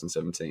in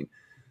 2017.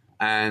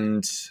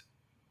 And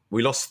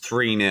we lost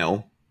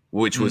 3-0,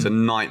 which was a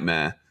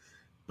nightmare.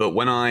 But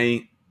when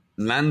I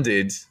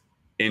landed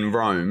in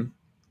Rome,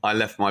 I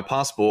left my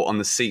passport on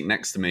the seat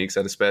next to me because I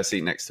had a spare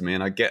seat next to me.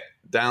 And I get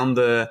down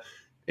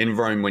in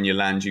Rome, when you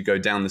land, you go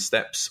down the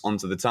steps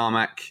onto the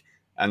tarmac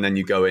and then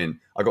you go in.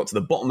 I got to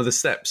the bottom of the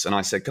steps and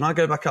I said, can I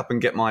go back up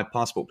and get my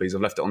passport, please?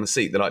 I've left it on the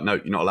seat. They're like, no,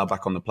 you're not allowed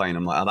back on the plane.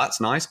 I'm like, oh,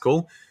 that's nice,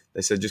 cool.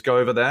 They said, just go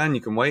over there and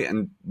you can wait.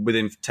 And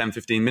within 10,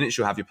 15 minutes,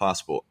 you'll have your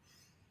passport.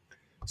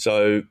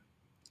 So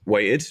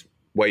waited.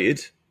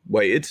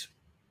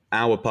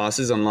 Hour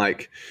passes. I'm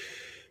like,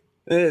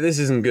 this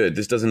isn't good.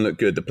 This doesn't look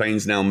good. The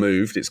plane's now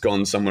moved. It's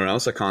gone somewhere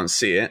else. I can't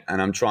see it.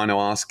 And I'm trying to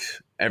ask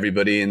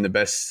everybody in the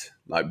best,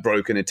 like,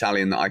 broken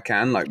Italian that I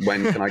can, like,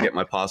 when can I get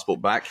my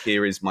passport back?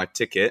 Here is my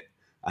ticket.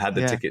 I had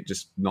the ticket,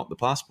 just not the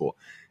passport.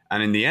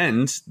 And in the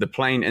end, the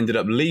plane ended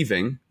up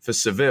leaving for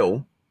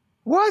Seville.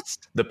 What?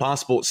 The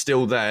passport's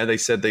still there. They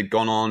said they'd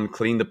gone on,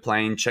 cleaned the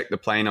plane, checked the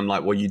plane. I'm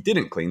like, well, you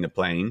didn't clean the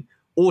plane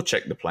or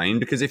check the plane,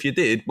 because if you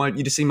did,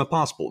 you'd have seen my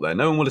passport there.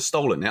 No one would have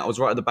stolen it. I was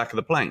right at the back of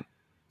the plane.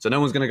 So no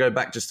one's going to go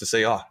back just to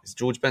say, it's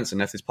George Benson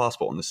left his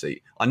passport on the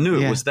seat. I knew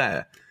it was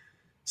there.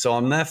 So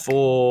I'm there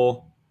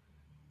for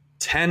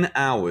 10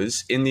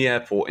 hours in the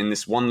airport in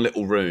this one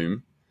little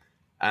room,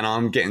 and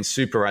I'm getting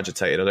super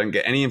agitated. I don't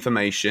get any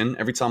information.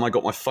 Every time I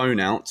got my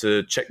phone out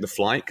to check the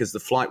flight, because the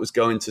flight was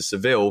going to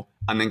Seville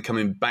and then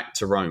coming back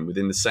to Rome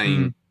within the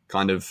same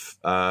kind of,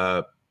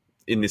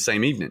 in the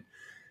same evening.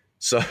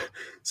 So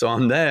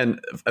I'm there,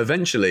 and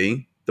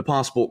eventually the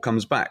passport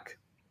comes back.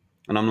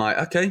 And I'm like,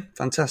 okay,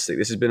 fantastic.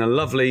 This has been a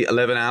lovely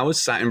 11 hours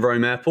sat in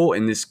Rome Airport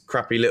in this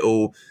crappy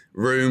little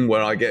room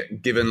where I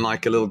get given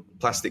like a little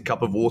plastic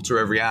cup of water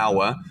every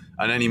hour.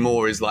 And any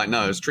more is like,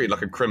 no, it's treated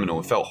like a criminal.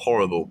 It felt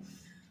horrible.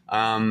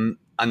 And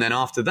then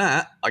after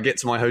that, I get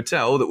to my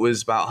hotel that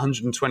was about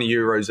 120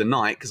 euros a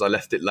night because I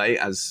left it late,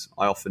 as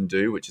I often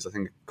do, which is, I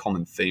think, a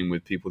common theme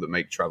with people that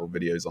make travel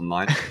videos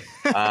online.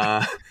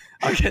 I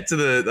get to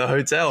the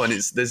hotel and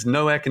there's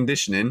no air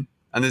conditioning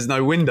and there's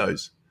no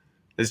windows.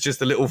 There's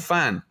just a little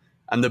fan.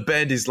 And the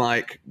bed is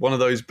like one of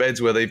those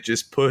beds where they've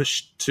just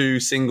pushed two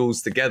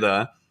singles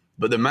together,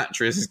 but the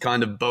mattress is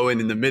kind of bowing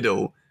in the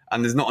middle.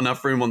 And there's not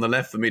enough room on the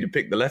left for me to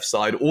pick the left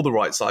side or the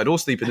right side or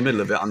sleep in the middle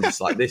of it. I'm just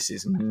like, this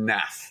is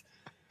naff.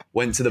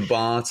 Went to the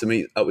bar to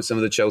meet up with some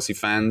of the Chelsea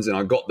fans, and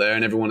I got there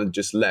and everyone had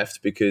just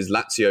left because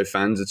Lazio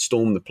fans had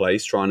stormed the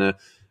place trying to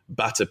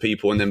batter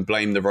people and then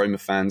blame the Roma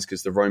fans,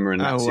 because the Roma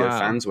and Lazio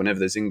fans, whenever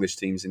there's English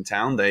teams in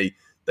town, they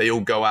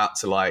all go out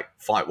to like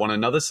fight one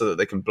another so that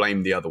they can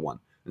blame the other one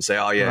and say,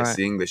 it's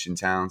the English in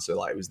town. So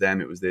like, it was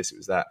them, it was this, it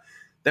was that.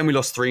 Then we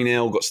lost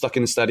 3-0, got stuck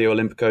in the Stadio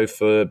Olimpico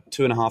for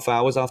 2.5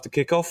 hours after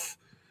kickoff.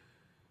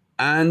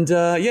 And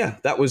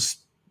that was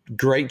a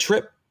great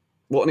trip.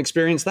 What an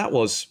experience that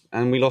was.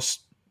 And we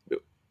lost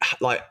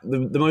like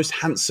the most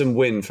handsome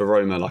win for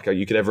Roma like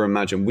you could ever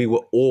imagine. We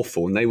were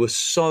awful and they were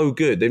so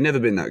good. They've never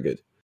been that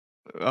good.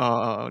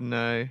 Oh,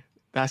 no.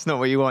 That's not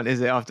what you want,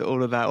 is it, after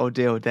all of that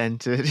ordeal then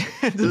to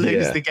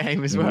lose the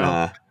game as well?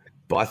 Nah.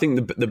 But I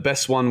think the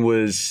best one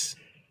was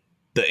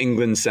the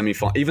England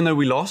semi-final. Even though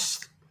we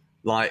lost,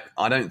 like,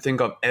 I don't think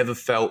I've ever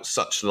felt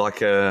such like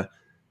the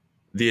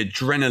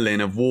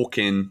adrenaline of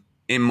walking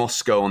in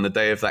Moscow on the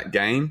day of that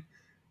game.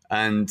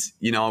 And,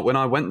 you know, when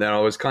I went there, I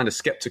was kind of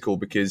skeptical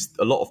because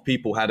a lot of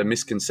people had a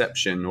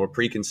misconception or a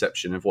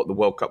preconception of what the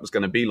World Cup was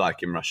going to be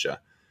like in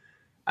Russia.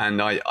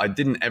 And I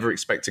didn't ever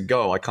expect to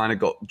go. I kind of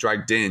got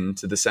dragged in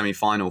to the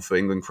semi-final for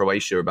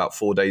England-Croatia about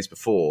 4 days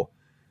before.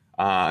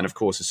 And of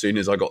course, as soon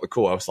as I got the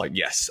call, I was like,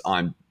 yes,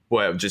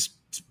 just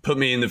put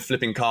me in the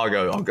flipping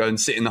cargo. I'll go and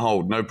sit in the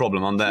hold. No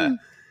problem. I'm there.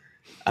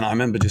 And I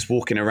remember just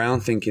walking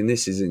around thinking,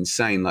 this is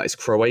insane. Like, it's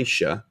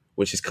Croatia,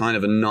 which is kind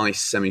of a nice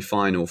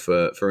semi-final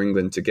for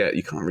England to get.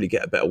 You can't really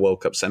get a better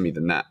World Cup semi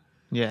than that.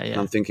 Yeah. And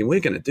I'm thinking,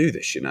 we're going to do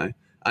this, you know.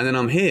 And then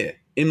I'm here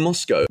in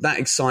Moscow. That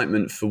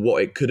excitement for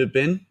what it could have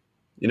been.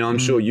 You know, I'm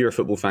sure you're a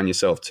football fan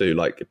yourself too.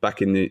 Like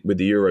back with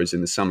the Euros in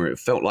the summer, it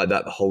felt like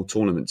that the whole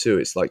tournament too.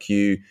 It's like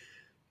you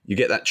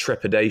get that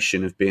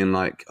trepidation of being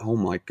like, oh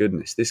my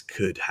goodness, this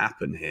could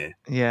happen here.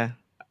 Yeah.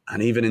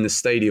 And even in the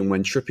stadium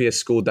when Trippier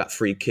scored that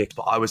free kick,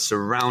 but I was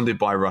surrounded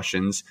by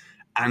Russians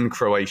and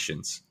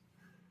Croatians.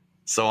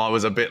 So I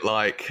was a bit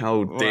like,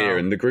 oh dear. Wow.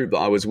 And the group that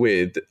I was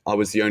with, I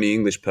was the only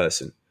English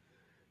person.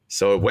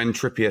 So when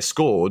Trippier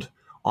scored,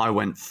 I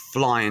went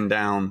flying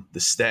down the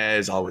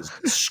stairs. I was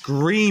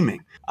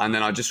screaming. And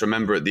then I just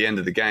remember at the end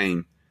of the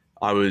game,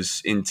 I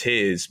was in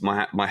tears,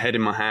 my head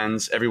in my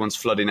hands. Everyone's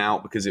flooding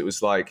out because it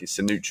was like it's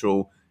a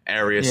neutral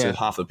area. Yeah. So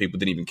half of the people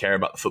didn't even care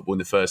about the football in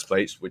the first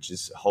place, which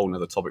is a whole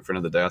other topic for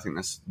another day. I think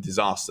that's a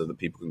disaster that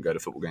people can go to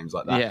football games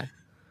like that. Yeah.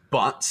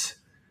 But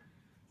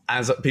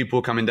as people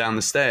were coming down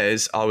the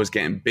stairs, I was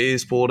getting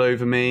beers poured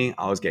over me.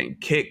 I was getting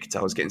kicked.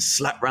 I was getting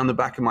slapped around the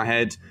back of my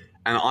head.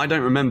 And I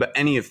don't remember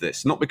any of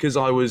this, not because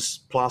I was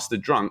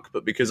plastered drunk,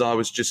 but because I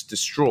was just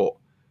distraught.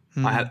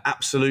 I had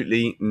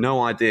absolutely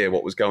no idea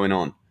what was going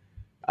on.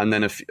 And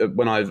then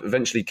when I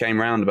eventually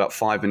came around about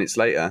 5 minutes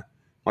later,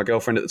 my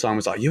girlfriend at the time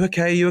was like, you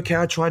okay? You okay?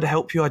 I tried to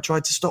help you. I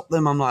tried to stop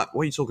them. I'm like,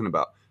 what are you talking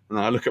about? And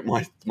then I look at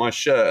my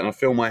shirt and I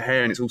feel my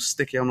hair and it's all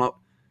sticky. I'm like,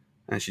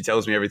 and she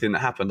tells me everything that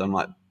happened. I'm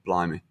like,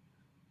 blimey.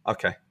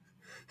 Okay.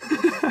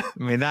 I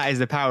mean, that is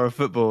the power of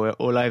football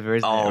all over,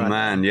 isn't it? Oh,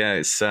 man. Yeah,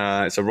 it's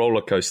a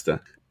roller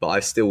coaster. But I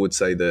still would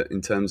say that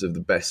in terms of the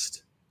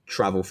best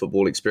travel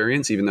football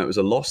experience, even though it was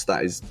a loss,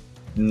 that is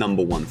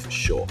number one for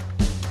sure.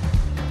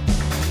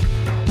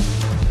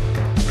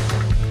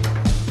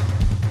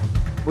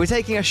 We're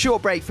taking a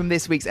short break from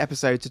this week's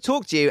episode to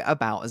talk to you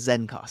about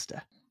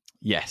Zencastr.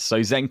 Yes,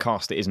 so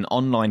Zencastr is an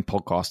online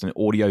podcast and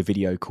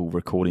audio-video call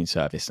recording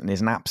service and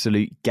is an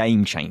absolute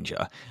game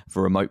changer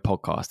for remote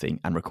podcasting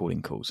and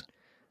recording calls.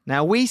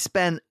 Now, we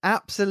spent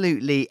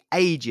absolutely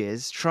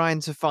ages trying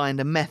to find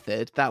a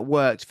method that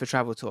worked for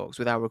Travel Talks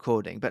with our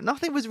recording, but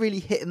nothing was really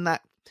hitting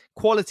that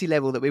quality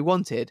level that we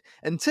wanted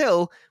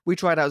until we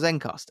tried out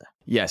Zencastr.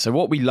 Yeah, so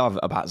what we love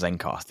about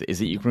Zencastr is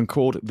that you can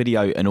record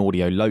video and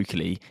audio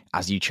locally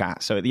as you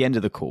chat. So at the end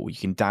of the call, you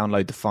can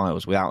download the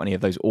files without any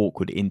of those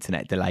awkward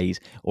internet delays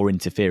or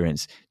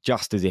interference,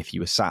 just as if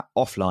you were sat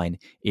offline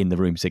in the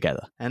room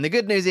together. And the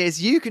good news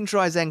is you can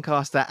try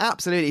Zencastr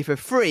absolutely for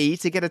free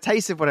to get a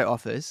taste of what it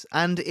offers.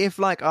 And if,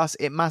 like us,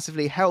 it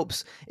massively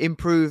helps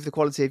improve the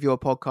quality of your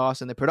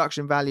podcast and the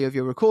production value of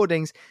your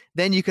recordings,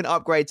 then you can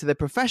upgrade to the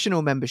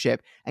professional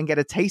membership and get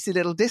a tasty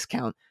little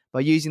discount by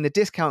using the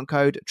discount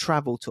code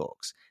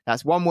TRAVELTALKS.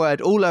 That's one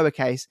word, all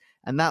lowercase,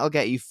 and that'll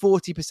get you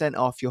 40%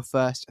 off your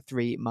first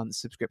 3 months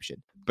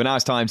subscription. But now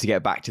it's time to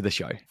get back to the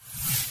show.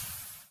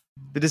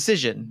 The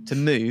decision to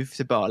move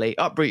to Bali,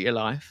 uproot your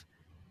life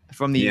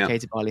from the UK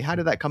to Bali, how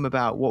did that come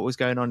about? What was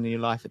going on in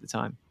your life at the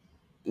time?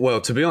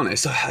 Well, to be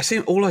honest,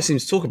 all I seem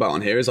to talk about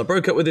on here is I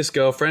broke up with this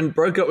girlfriend,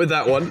 broke up with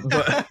that one,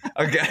 but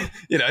okay,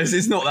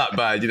 it's not that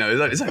bad,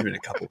 it's only been a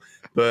couple.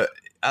 But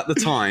at the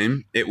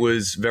time, it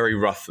was very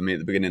rough for me at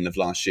the beginning of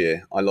last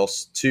year. I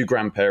lost 2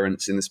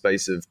 grandparents in the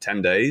space of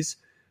 10 days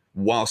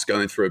whilst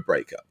going through a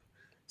breakup.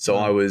 So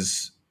I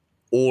was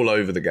all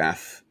over the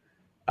gaff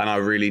and I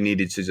really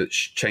needed to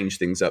change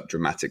things up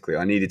dramatically.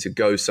 I needed to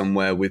go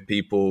somewhere with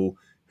people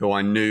who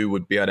I knew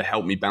would be able to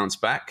help me bounce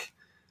back.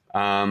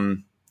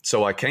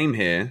 So I came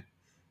here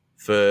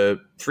for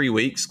 3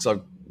 weeks because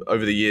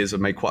over the years,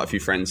 I've made quite a few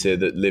friends here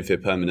that live here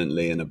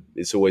permanently. And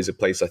it's always a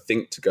place I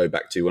think to go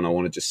back to when I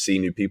want to just see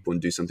new people and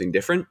do something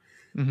different.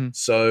 Mm-hmm.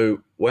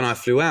 So when I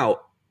flew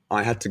out,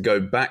 I had to go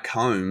back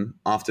home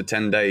after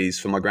 10 days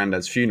for my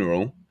granddad's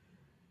funeral.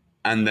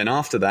 And then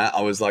after that,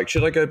 I was like,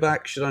 should I go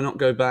back? Should I not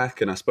go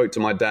back? And I spoke to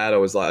my dad. I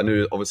was like, I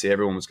knew obviously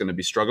everyone was going to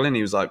be struggling.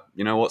 He was like,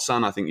 you know what,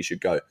 son, I think you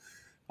should go.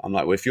 I'm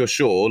like, well, if you're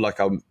sure, like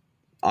I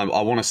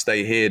want to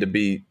stay here to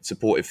be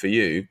supportive for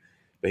you.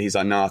 But he's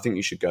like, no, I think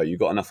you should go. You've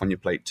got enough on your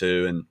plate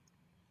too. And,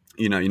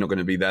 you're not going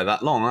to be there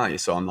that long, are you?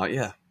 So I'm like,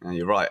 yeah,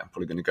 you're right. I'm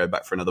probably going to go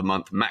back for another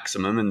month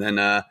maximum and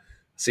then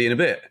see you in a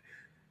bit.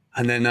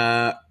 And then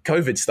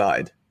COVID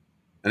started.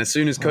 And as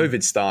soon as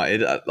COVID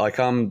started,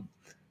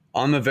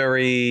 I'm a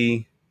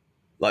very,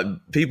 like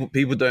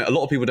a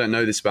lot of people don't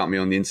know this about me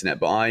on the internet,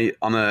 but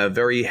I'm a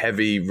very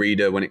heavy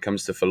reader when it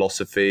comes to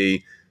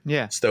philosophy,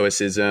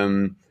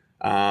 stoicism,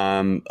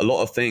 a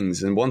lot of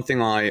things. And one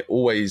thing I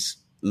always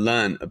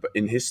learn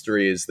in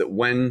history is that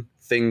when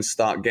things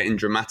start getting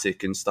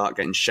dramatic and start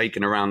getting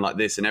shaken around like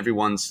this and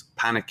everyone's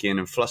panicking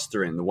and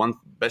flustering, the one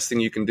best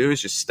thing you can do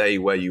is just stay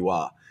where you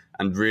are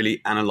and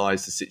really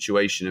analyze the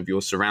situation of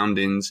your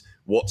surroundings,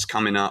 what's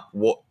coming up,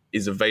 what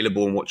is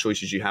available and what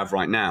choices you have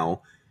right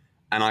now.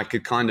 And I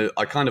kind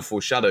of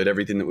foreshadowed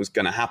everything that was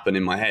going to happen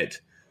in my head.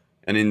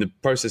 And in the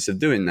process of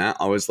doing that,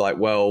 I was like,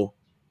 well,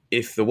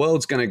 if the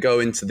world's going to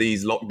go into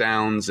these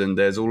lockdowns and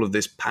there's all of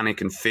this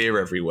panic and fear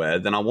everywhere,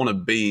 then I want to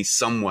be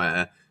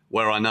somewhere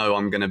where I know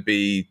I'm going to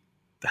be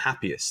the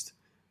happiest.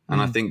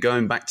 And I think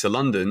going back to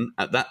London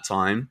at that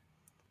time,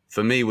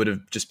 for me, would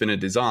have just been a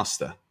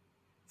disaster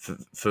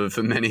for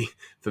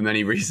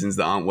many reasons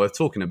that aren't worth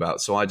talking about.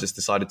 So I just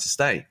decided to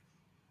stay.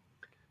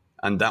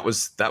 And that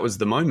was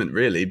the moment,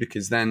 really,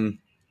 because then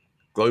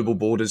global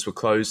borders were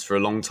closed for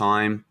a long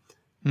time.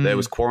 There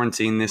was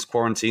quarantine this,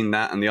 quarantine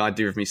that, and the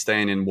idea of me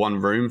staying in one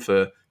room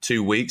for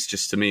 2 weeks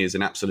just to me is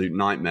an absolute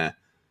nightmare.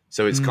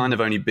 So it's kind of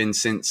only been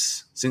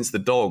since the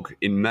dog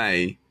in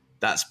May,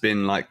 that's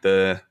been like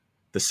the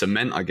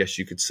cement, I guess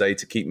you could say,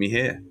 to keep me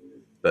here.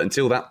 But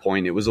until that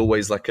point, it was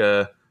always like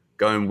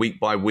going week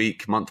by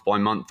week, month by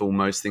month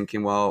almost,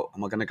 thinking, well,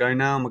 am I going to go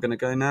now? Am I going to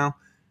go now?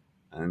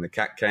 And the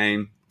cat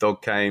came,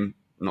 dog came,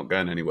 I'm not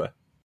going anywhere.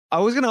 I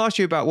was going to ask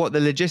you about what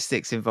the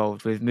logistics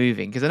involved with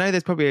moving, because I know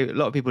there's probably a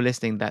lot of people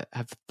listening that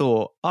have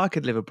thought, I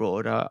could live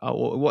abroad,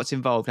 or what's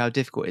involved, how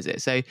difficult is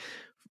it? So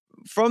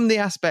from the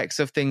aspects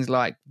of things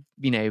like,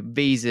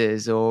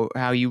 visas or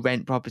how you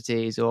rent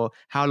properties or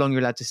how long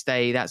you're allowed to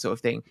stay, that sort of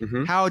thing,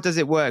 how does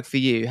it work for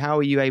you? How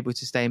are you able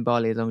to stay in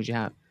Bali as long as you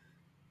have?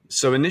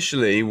 So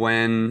initially,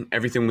 when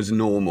everything was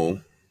normal,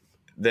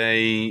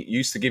 they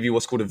used to give you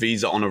what's called a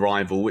visa on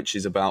arrival, which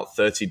is about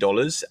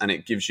 $30, and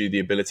it gives you the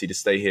ability to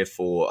stay here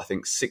for, I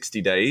think,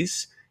 60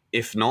 days.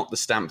 If not, the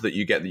stamp that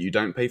you get that you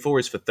don't pay for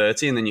is for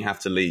 30, and then you have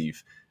to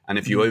leave. And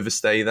if you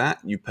overstay that,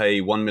 you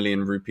pay 1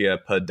 million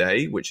rupiah per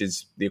day, which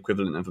is the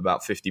equivalent of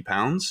about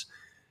 £50.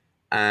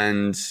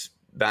 And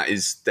that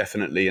is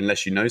definitely,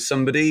 unless you know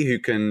somebody who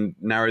can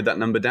narrow that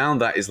number down,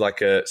 that is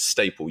like a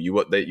staple.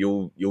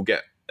 You'll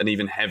get an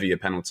even heavier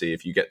penalty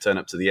if you turn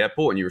up to the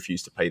airport and you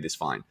refuse to pay this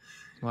fine.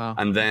 Wow.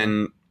 And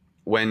then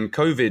when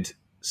COVID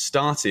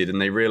started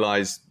and they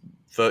realized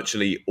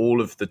virtually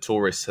all of the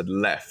tourists had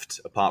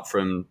left, apart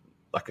from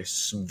like a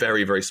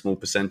very, very small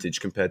percentage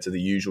compared to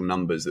the usual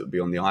numbers that would be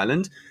on the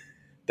island,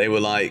 they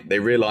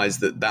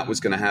realized that was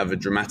going to have a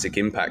dramatic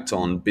impact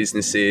on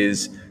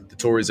businesses. The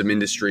tourism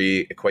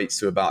industry equates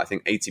to about, I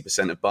think,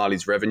 80% of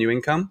Bali's revenue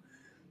income.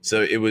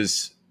 So it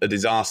was a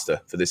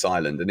disaster for this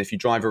island. And if you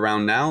drive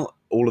around now,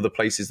 all of the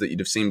places that you'd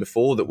have seen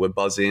before that were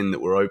buzzing,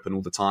 that were open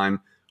all the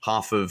time,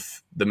 half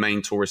of the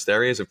main tourist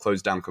areas have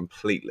closed down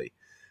completely.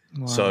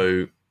 Wow.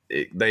 So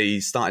they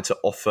started to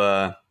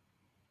offer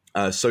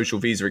a social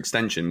visa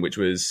extension, which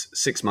was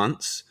 6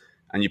 months,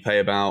 and you pay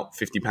about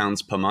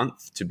 £50 per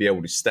month to be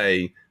able to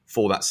stay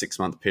for that 6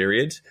 month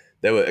period.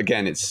 There were,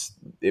 again, it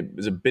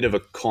was a bit of a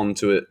con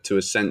to it, to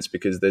a sense,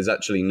 because there's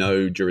actually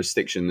no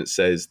jurisdiction that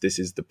says this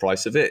is the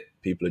price of it.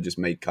 People are just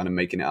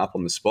making it up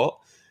on the spot.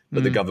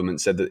 But the government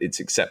said that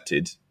it's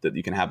accepted that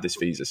you can have this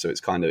visa, so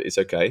it's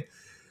okay.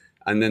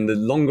 And then the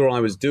longer I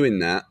was doing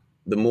that,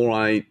 the more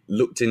I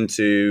looked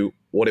into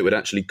what it would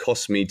actually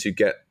cost me to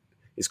get.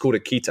 It's called a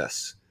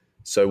Kitas.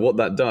 So what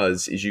that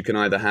does is you can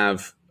either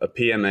have a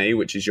PMA,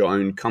 which is your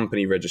own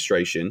company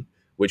registration,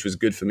 which was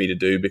good for me to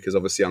do because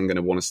obviously I'm going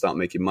to want to start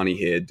making money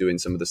here doing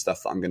some of the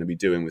stuff that I'm going to be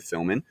doing with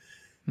filming.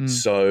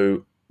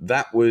 So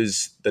that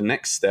was the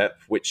next step,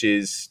 which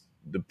is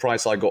the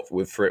price I got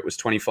for it was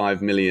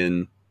 25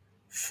 million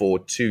for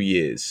 2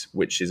 years,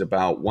 which is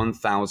about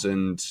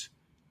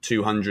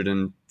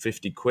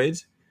 1,250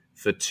 quid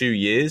for 2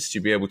 years to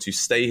be able to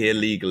stay here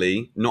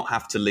legally, not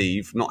have to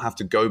leave, not have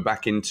to go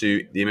back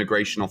into the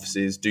immigration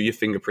offices, do your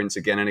fingerprints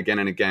again and again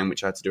and again,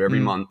 which I had to do every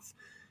month,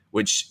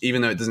 which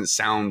even though it doesn't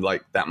sound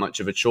like that much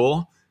of a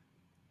chore,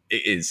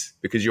 it is,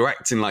 because you're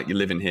acting like you're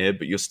living here,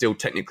 but you're still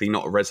technically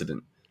not a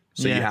resident.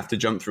 So you have to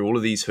jump through all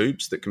of these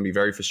hoops that can be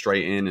very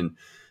frustrating. And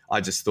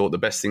I just thought the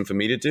best thing for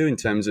me to do in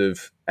terms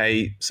of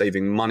A,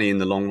 saving money in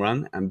the long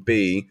run, and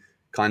B,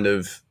 kind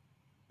of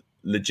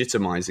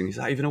legitimizing. Is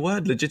that even a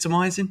word?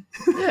 Legitimizing?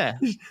 Yeah.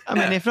 I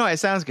mean, if not, it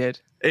sounds good.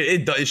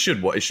 It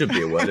should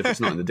be a word if it's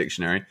not in the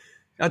dictionary.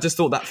 I just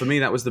thought that for me,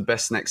 that was the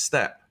best next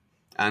step.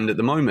 And at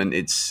the moment,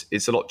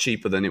 it's a lot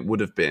cheaper than it would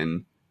have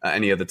been at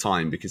any other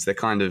time, because they're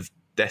kind of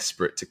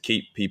desperate to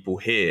keep people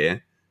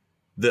here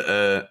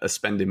that are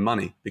spending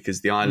money,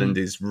 because the island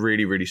is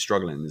really, really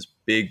struggling. There's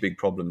big, big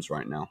problems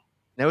right now.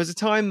 There was a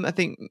time, I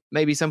think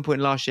maybe some point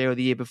last year or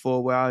the year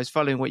before, where I was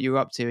following what you were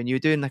up to, and you were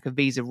doing like a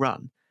visa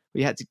run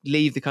where you had to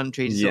leave the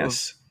country.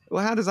 Yes.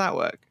 Well, how does that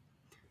work?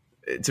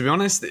 To be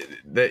honest,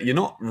 you're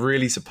not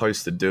really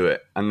supposed to do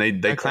it. And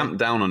they clamped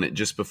down on it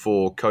just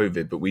before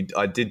COVID, but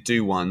I did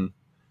do one.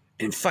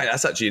 In fact,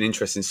 that's actually an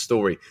interesting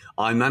story.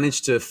 I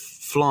managed to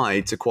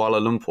fly to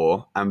Kuala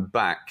Lumpur and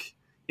back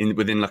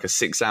within like a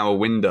 6-hour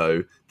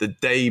window the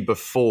day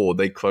before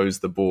they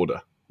closed the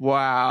border.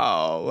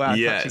 Wow.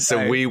 Yeah,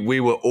 so we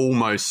were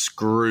almost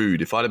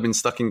screwed. If I'd have been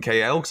stuck in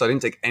KL, because I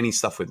didn't take any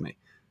stuff with me.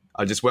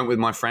 I just went with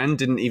my friend,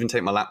 didn't even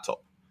take my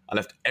laptop. I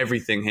left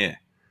everything here.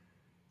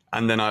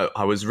 And then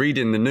I was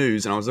reading the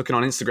news and I was looking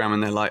on Instagram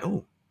and they're like,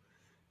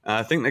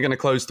 I think they're going to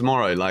close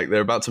tomorrow. Like,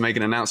 they're about to make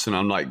an announcement.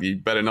 I'm like, you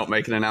better not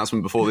make an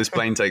announcement before this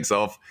plane takes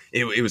off.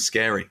 It was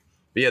scary.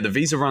 But yeah, the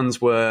visa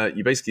runs were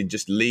you basically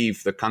just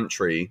leave the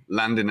country,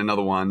 land in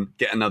another one,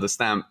 get another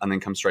stamp, and then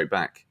come straight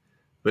back.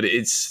 But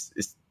it's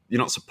you're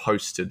not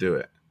supposed to do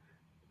it.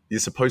 You're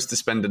supposed to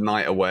spend a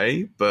night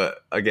away. But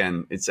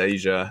again, it's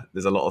Asia.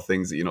 There's a lot of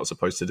things that you're not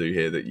supposed to do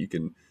here that you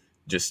can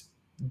just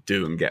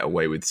do and get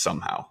away with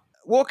somehow.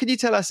 What can you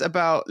tell us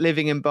about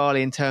living in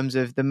Bali in terms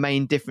of the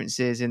main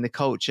differences in the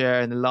culture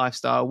and the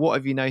lifestyle? What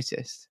have you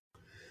noticed?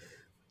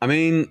 I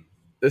mean,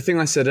 the thing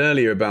I said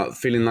earlier about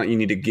feeling like you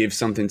need to give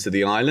something to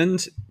the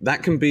island,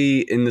 that can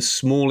be in the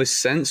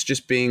smallest sense,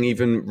 just being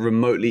even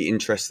remotely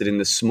interested in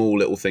the small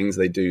little things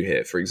they do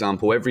here. For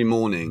example, every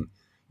morning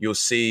you'll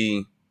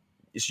see,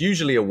 it's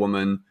usually a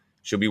woman,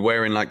 she'll be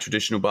wearing like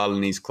traditional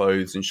Balinese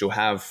clothes, and she'll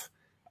have,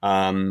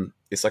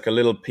 it's like a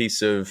little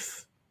piece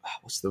of,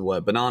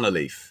 banana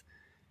leaf.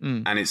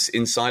 And it's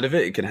inside of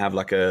it, it can have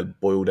like a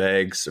boiled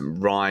egg, some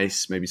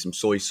rice, maybe some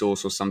soy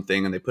sauce or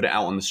something, and they put it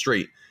out on the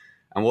street.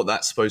 And what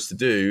that's supposed to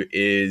do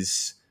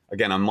is,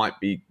 again, I might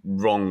be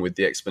wrong with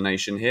the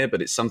explanation here,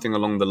 but it's something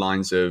along the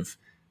lines of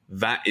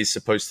that is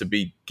supposed to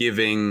be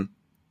giving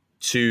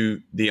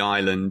to the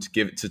island,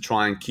 give it to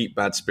try and keep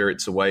bad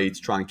spirits away, to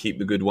try and keep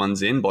the good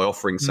ones in by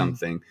offering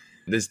something.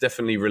 There's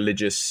definitely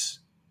religious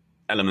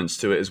elements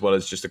to it as well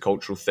as just a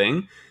cultural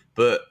thing.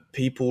 But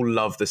people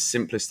love the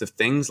simplest of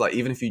things. Like,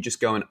 even if you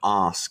just go and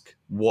ask,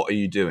 what are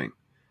you doing?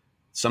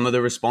 some of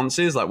the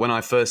responses. Like when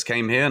I first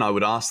came here and I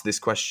would ask this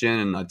question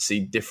and I'd see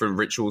different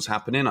rituals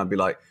happening, I'd be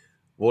like,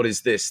 what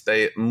is this?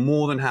 They're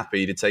more than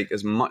happy to take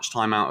as much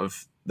time out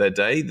of their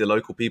day, the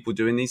local people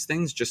doing these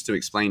things, just to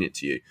explain it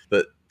to you.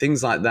 But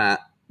things like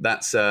that,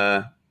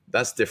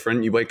 that's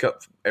different. You wake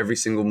up every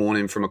single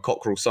morning from a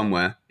cockerel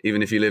somewhere,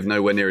 even if you live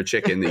nowhere near a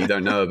chicken that you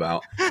don't know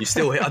about. You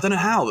still hear, I don't know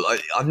how.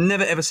 I've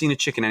never ever seen a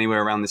chicken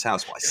anywhere around this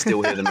house, but I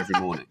still hear them every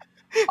morning.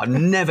 I've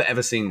never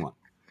ever seen one.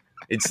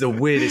 It's the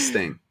weirdest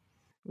thing.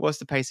 What's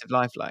the pace of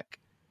life like?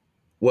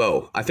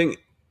 Well, I think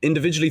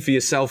individually for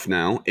yourself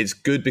now, it's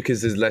good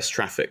because there's less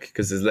traffic,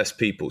 because there's less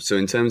people. So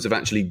in terms of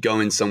actually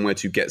going somewhere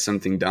to get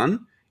something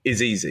done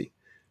is easy.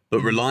 But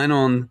relying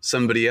on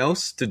somebody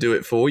else to do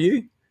it for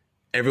you,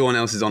 everyone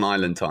else is on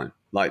island time.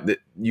 Like that,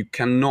 you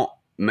cannot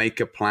make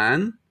a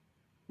plan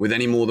with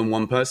any more than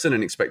one person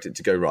and expect it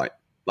to go right.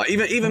 Like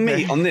even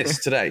me on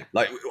this today,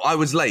 like I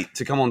was late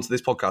to come onto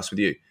this podcast with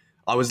you.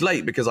 I was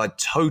late because I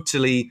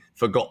totally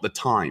forgot the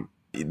time.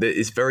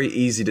 It's very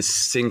easy to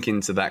sink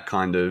into that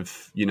kind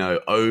of,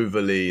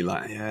 overly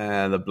like,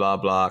 the blah,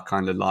 blah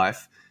kind of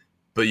life,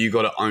 but you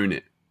got to own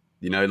it,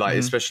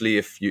 especially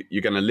if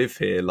you're going to live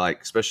here,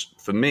 like, especially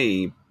for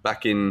me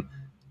back in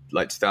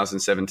like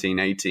 2017,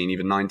 18,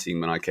 even 19,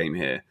 when I came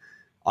here,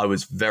 I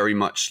was very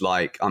much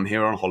like, I'm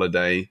here on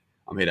holiday.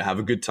 I'm here to have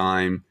a good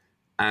time.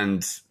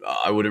 And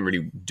I wouldn't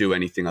really do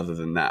anything other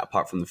than that,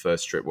 apart from the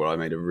first trip where I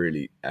made a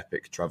really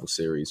epic travel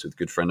series with a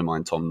good friend of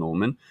mine, Tom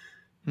Norman.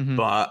 Mm-hmm.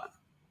 But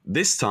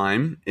this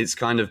time, it's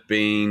kind of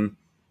been,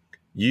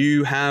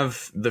 you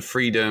have the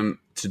freedom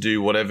to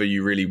do whatever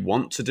you really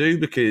want to do,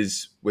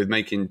 because with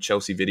making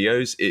Chelsea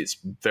videos, it's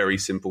very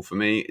simple for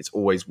me. It's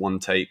always one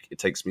take. It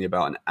takes me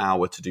about an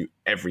hour to do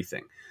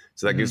everything.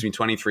 So that gives me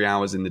 23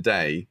 hours in the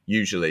day,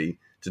 usually,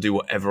 to do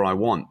whatever I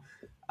want.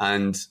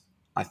 And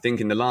I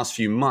think in the last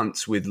few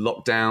months with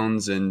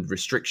lockdowns and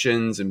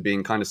restrictions and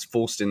being kind of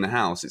forced in the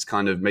house, it's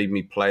kind of made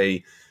me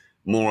play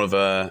more of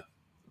a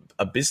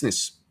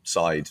business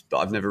side that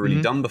I've never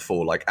really done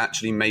before. Like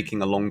actually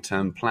making a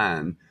long-term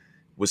plan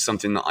was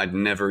something that I'd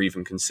never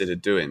even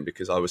considered doing,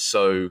 because I was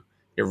so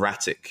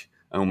erratic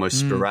and almost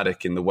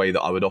sporadic in the way that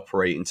I would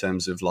operate in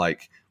terms of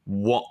like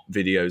what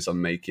videos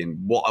I'm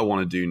making, what I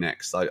want to do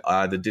next. I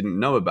either didn't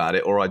know about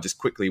it, or I just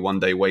quickly one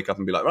day wake up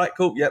and be like, right,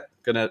 cool, yep,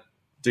 gonna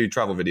do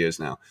travel videos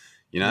now,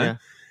 Yeah.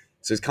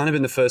 So it's kind of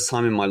been the first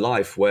time in my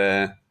life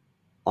where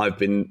I've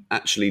been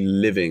actually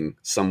living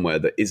somewhere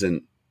that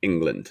isn't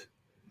England.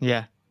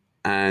 Yeah.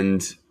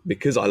 And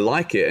because I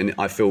like it and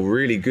I feel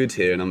really good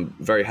here and I'm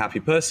a very happy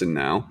person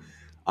now,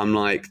 I'm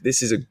like,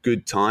 this is a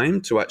good time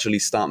to actually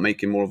start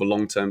making more of a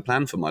long-term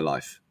plan for my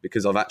life,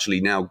 because I've actually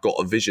now got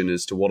a vision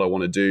as to what I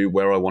want to do,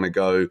 where I want to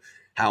go,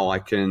 how I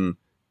can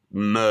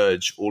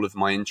merge all of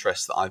my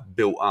interests that I've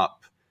built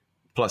up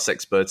plus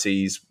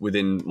expertise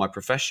within my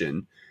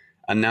profession.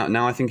 And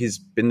now I think it's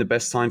been the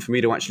best time for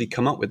me to actually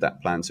come up with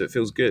that plan. So it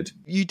feels good.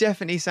 You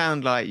definitely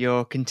sound like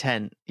you're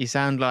content. You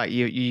sound like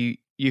you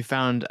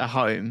found a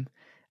home.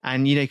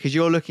 And, because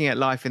you're looking at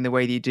life in the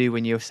way that you do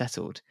when you're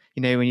settled,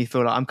 when you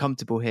feel like I'm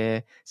comfortable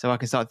here, so I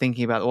can start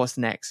thinking about what's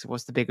next,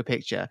 what's the bigger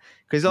picture.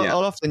 Because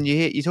often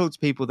you talk to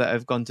people that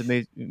have gone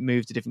to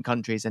move to different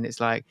countries, and it's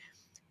like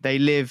they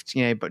lived,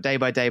 day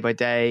by day by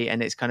day.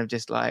 And it's kind of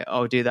just like,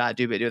 oh, do that,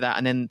 do a bit, do that.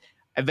 And then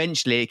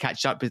eventually it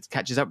catches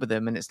up with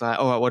them. And it's like,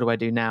 oh, what do I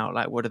do now?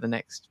 Like, what do the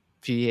next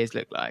few years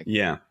look like?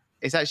 Yeah.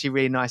 It's actually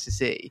really nice to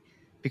see,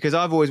 because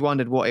I've always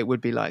wondered what it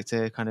would be like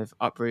to kind of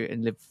uproot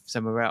and live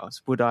somewhere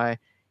else. Would I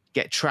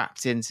get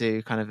trapped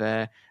into kind of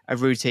a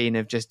routine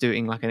of just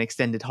doing like an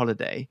extended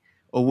holiday,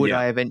 or would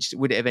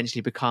it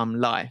eventually become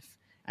life?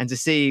 And to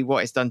see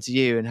what it's done to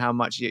you and how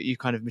much you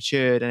kind of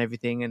matured and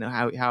everything, and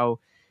how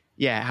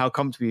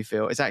comfortable you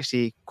feel, it's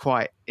actually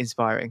quite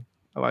inspiring.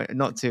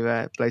 Not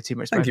to blow too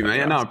much smoke. Thank you,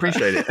 mate. No, I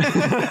appreciate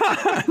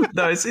it.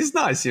 No, it's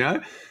nice,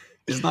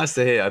 It's nice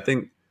to hear. I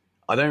think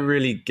I don't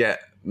really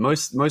get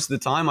most of the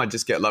time. I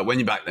just get like, when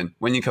you're back then,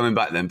 when you're coming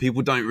back then.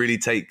 People don't really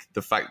take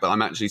the fact that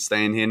I'm actually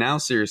staying here now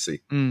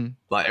seriously.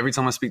 Like every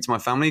time I speak to my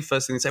family,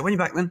 first thing they say, when you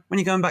back then? When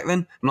you going back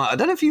then? I'm like, I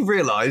don't know if you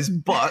realise,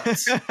 but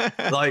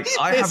like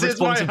I have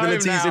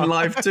responsibilities in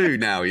life too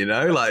now,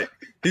 Like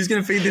who's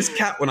going to feed this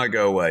cat when I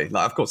go away?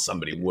 Like of course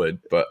somebody would,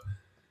 but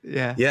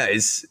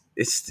it's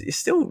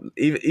still,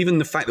 even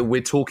the fact that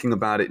we're talking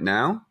about it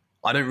now,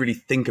 I don't really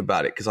think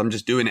about it because I'm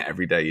just doing it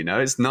every day,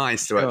 It's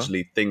nice to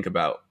actually think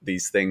about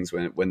these things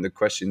when the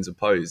questions are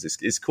posed.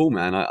 It's cool,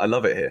 man. I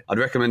love it here. I'd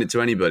recommend it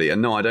to anybody. And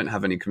no, I don't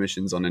have any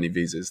commissions on any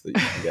visas that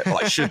you can get,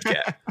 but I should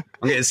get.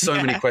 I'm getting so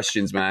many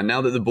questions, man.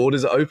 Now that the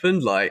borders are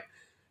opened, like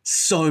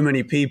so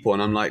many people.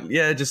 And I'm like,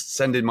 just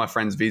send in my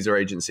friend's visa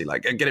agency.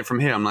 Like, get it from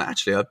here. I'm like,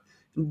 actually, I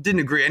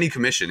didn't agree any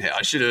commission here.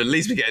 I should at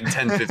least be getting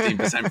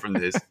 10-15% from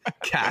this.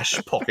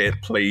 Cash pocket,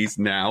 please,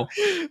 now.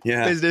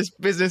 Yeah.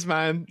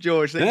 Businessman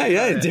George.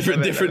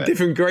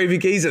 Different gravy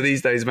geezer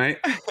these days, mate.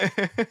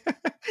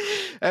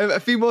 A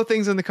few more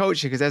things on the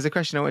culture, because there's a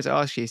question I wanted to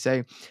ask you.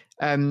 So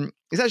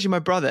it's actually my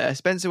brother.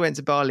 Spencer went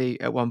to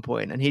Bali at one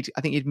point, and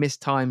I think he'd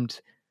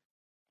mistimed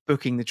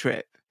booking the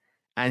trip.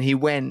 and he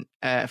went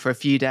for a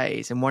few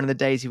days. And one of the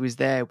days he was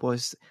there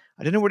was,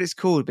 I don't know what it's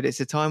called, but it's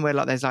a time where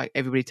like there's like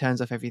everybody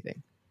turns off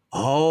everything.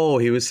 Oh,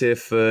 he was here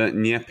for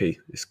Niepi,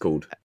 it's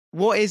called.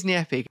 What is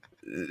Niepi?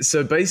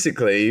 So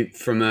basically,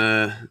 from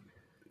the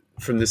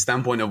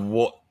standpoint of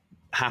what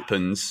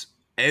happens,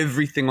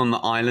 everything on the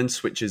island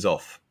switches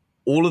off.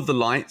 All of the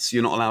lights,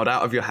 you're not allowed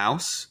out of your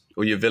house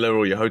or your villa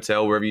or your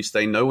hotel, wherever you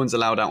stay. No one's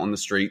allowed out on the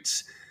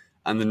streets.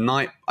 And the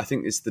night, I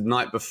think it's the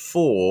night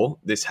before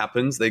this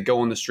happens, they go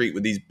on the street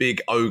with these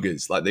big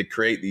ogres. Like they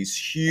create these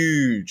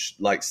huge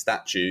like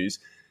statues,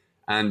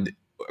 and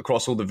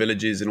across all the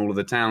villages and all of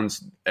the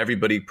towns,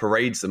 everybody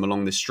parades them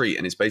along the street.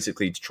 And it's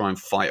basically to try and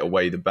fight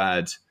away the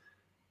bad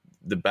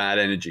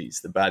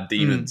energies, the bad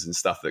demons and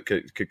stuff that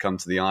could come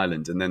to the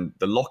island. And then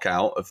the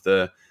lockout of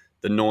the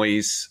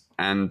noise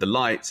and the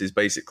lights is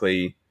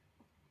basically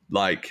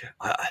like,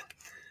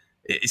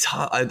 it's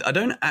hard. I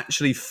don't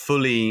actually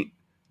fully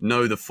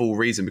know the full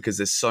reason because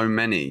there's so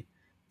many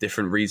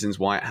different reasons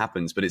why it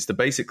happens, but it's to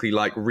basically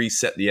like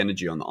reset the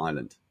energy on the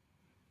island.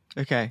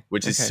 Okay.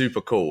 Which is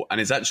super cool.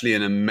 And it's actually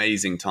an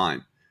amazing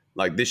time.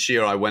 Like this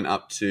year I went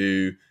up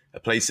to a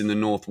place in the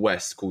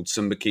northwest called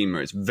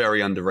Sumbakima. It's very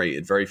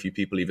underrated. Very few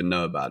people even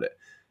know about it.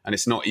 And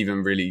it's not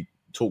even really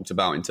talked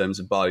about in terms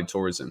of Bali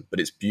tourism, but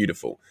it's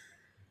beautiful.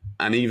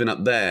 And even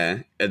up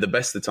there, at the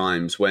best of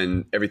times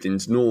when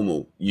everything's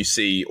normal, you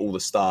see all the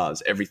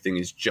stars. Everything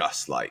is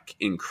just like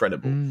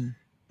incredible.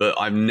 But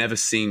I've never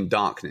seen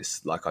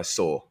darkness like I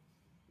saw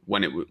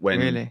when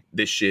really?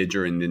 This year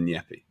during the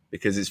Niepi,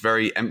 because it's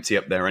very empty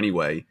up there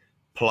anyway.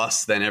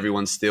 Plus, then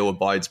everyone still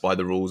abides by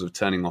the rules of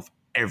turning off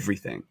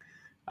everything.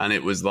 And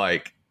it was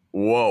like,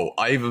 whoa,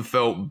 I even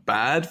felt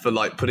bad for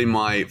like putting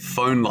my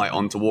phone light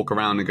on to walk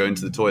around and go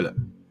into the toilet.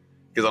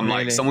 Because I'm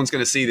like, someone's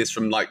going to see this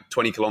from like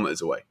 20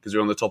 kilometers away because we're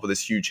on the top of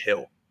this huge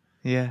hill.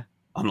 Yeah.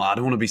 I'm like, I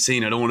don't want to be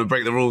seen. I don't want to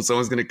break the rules.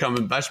 Someone's going to come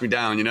and bash me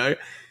down, you know?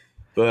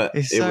 But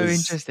it's so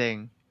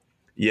interesting.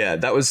 Yeah,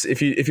 that was,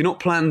 if you're not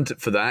planned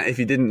for that, if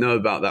you didn't know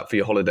about that for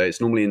your holiday, it's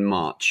normally in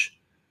March.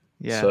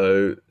 Yeah.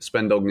 So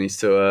Spendog needs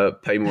to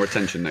pay more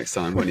attention next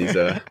time when he's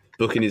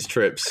booking his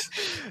trips.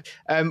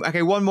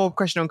 Okay, one more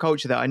question on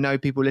culture that I know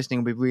people listening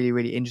will be really,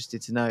 really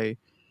interested to know.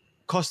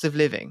 Cost of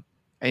living.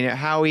 You know,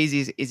 how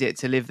easy is it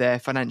to live there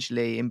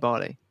financially in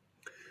Bali?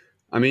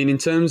 I mean, in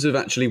terms of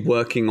actually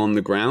working on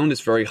the ground,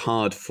 it's very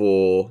hard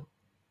for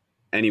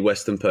any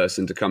Western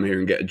person to come here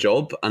and get a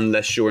job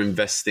unless you're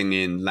investing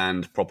in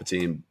land,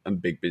 property,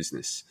 and big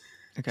business.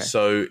 Okay.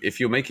 So if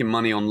you're making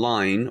money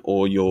online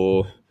or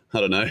you're,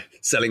 I don't know,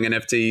 selling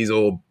NFTs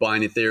or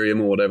buying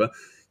Ethereum or whatever,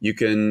 you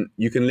can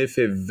live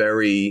here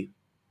very,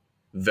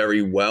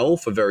 very well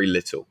for very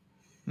little.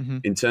 Mm-hmm.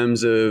 In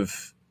terms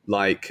of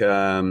like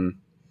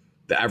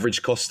the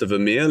average cost of a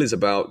meal is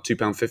about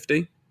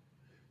 £2.50.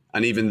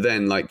 And even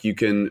then, like you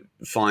can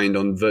find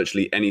on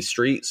virtually any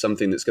street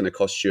something that's going to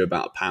cost you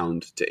about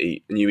 £1 to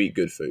eat, and you eat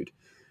good food.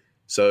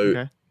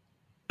 So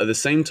at the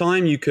same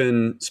time, you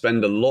can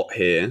spend a lot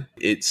here.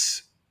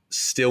 It's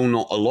still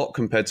not a lot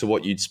compared to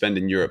what you'd spend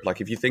in Europe. Like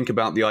if you think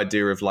about the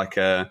idea of like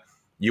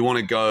you want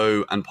to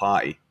go and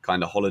party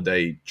kind of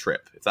holiday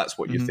trip, if that's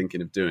what you're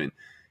thinking of doing,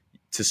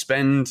 to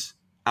spend,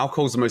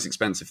 alcohol is the most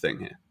expensive thing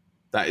here.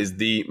 That is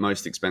the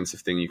most expensive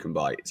thing you can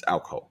buy. It's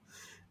alcohol.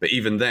 But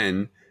even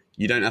then,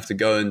 you don't have to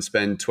go and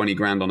spend 20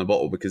 grand on a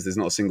bottle because there's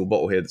not a single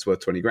bottle here that's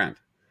worth 20 grand.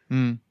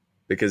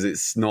 Because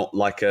it's not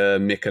like a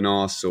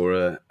Mykonos or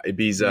a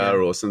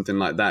Ibiza or something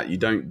like that. You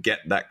don't get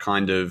that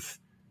kind of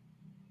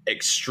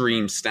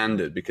extreme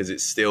standard because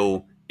it's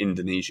still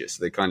Indonesia.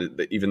 So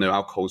even though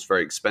alcohol is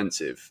very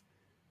expensive,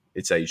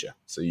 it's Asia.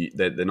 So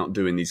they're not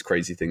doing these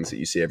crazy things that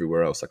you see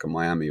everywhere else, like a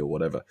Miami or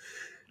whatever.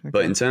 Okay.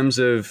 But in terms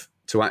of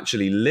to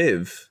actually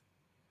live,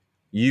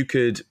 you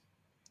could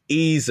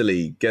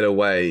easily get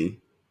away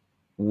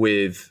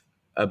with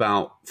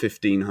about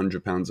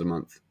 £1,500 a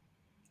month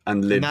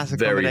and live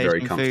very, very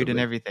comfortably. Food and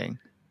everything.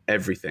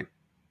 Everything.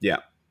 Yeah.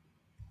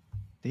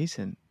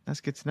 Decent. That's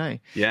good to know.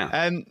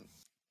 Yeah.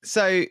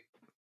 So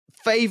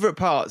favorite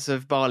parts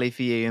of Bali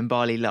for you and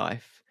Bali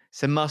life?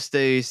 Some must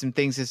do, some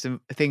things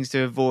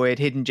to avoid,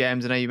 hidden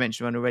gems. I know you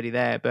mentioned one already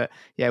there, but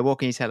yeah, what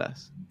can you tell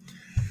us?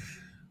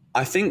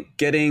 I think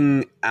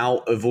getting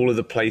out of all of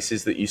the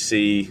places that you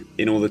see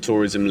in all the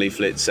tourism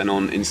leaflets and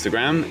on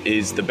Instagram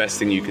is the best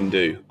thing you can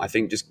do. I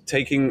think just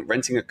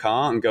renting a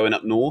car and going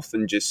up north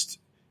and just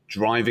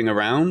driving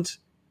around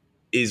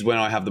is when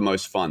I have the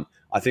most fun.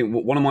 I think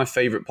one of my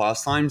favorite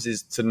pastimes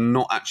is to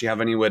not actually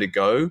have anywhere to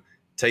go,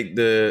 take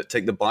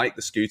the bike,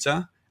 the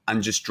scooter,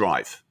 and just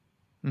drive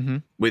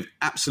with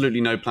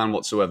absolutely no plan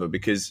whatsoever.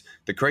 Because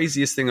the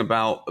craziest thing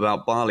about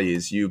Bali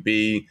is you'll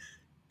be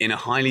in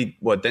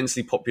a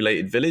densely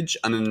populated village,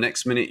 and then the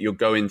next minute you're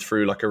going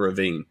through like a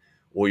ravine,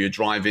 or you're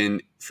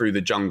driving through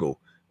the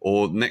jungle,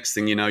 or next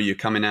thing you know, you're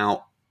coming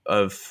out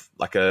of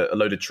like a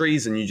load of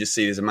trees and you just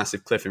see there's a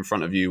massive cliff in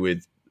front of you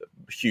with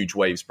huge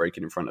waves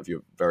breaking in front of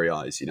your very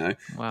eyes, you know?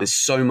 Wow. There's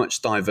so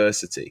much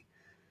diversity.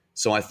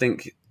 So I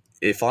think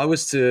if I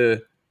was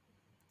to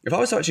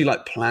actually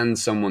like plan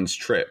someone's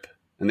trip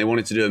and they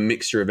wanted to do a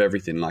mixture of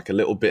everything, like a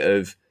little bit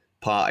of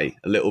party,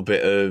 a little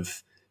bit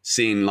of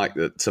seeing like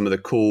some of the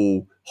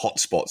cool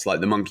hotspots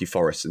like the monkey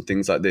forest and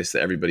things like this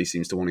that everybody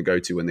seems to want to go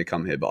to when they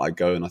come here. But I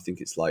go and I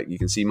think it's like you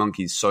can see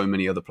monkeys so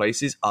many other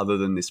places other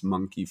than this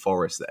monkey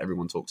forest that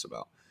everyone talks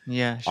about.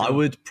 Yeah, sure. I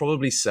would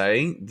probably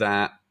say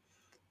that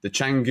the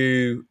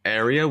Canggu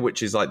area,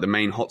 which is like the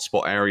main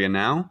hotspot area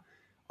now,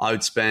 I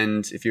would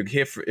spend, if you're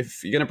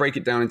going to break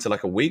it down into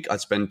like a week,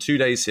 I'd spend 2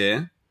 days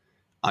here.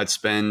 I'd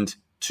spend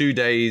 2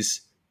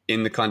 days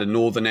in the kind of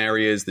northern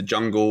areas, the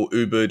jungle,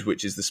 Ubud,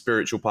 which is the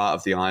spiritual part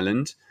of the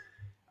island.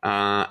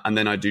 And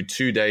then I do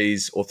 2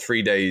 days or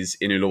 3 days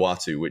in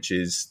Uluwatu, which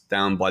is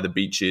down by the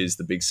beaches,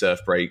 the big surf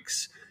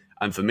breaks.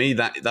 And for me,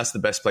 that's the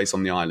best place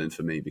on the island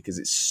for me because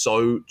it's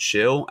so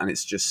chill and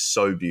it's just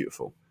so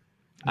beautiful.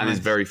 And there's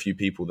very few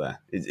people there.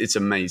 It's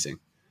amazing.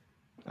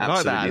 I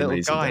like that little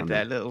amazing guide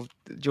there, little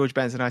George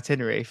Benson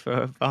itinerary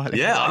for Bali.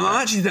 Yeah, I'm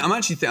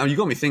actually thinking, you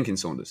got me thinking,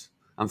 Saunders.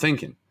 I'm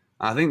thinking.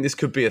 I think this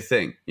could be a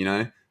thing, you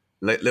know?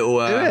 Little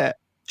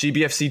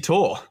GBFC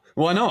tour.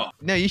 Why not?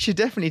 No, you should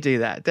definitely do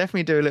that.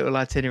 Definitely do a little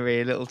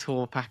itinerary, a little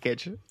tour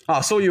package.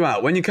 I'll sort you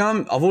out. When you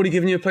come, I've already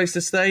given you a place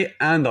to stay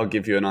and I'll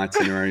give you an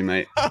itinerary,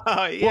 mate.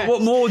 Oh, yes.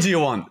 What more do you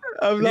want?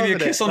 I'm I'll give you a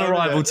kiss on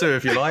arrival too,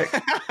 if you like.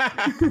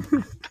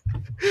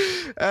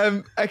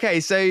 Okay,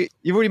 so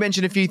you've already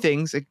mentioned a few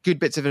things, good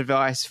bits of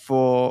advice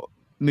for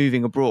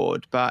moving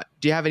abroad, but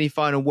do you have any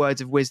final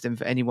words of wisdom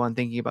for anyone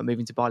thinking about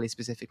moving to Bali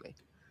specifically?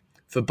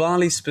 For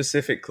Bali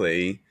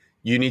specifically,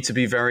 you need to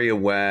be very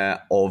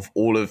aware of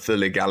all of the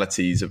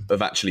legalities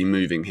of actually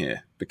moving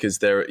here because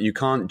you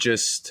can't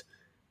just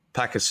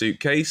pack a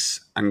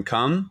suitcase and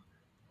come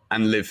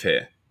and live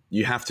here.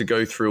 You have to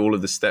go through all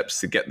of the steps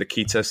to get the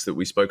key test that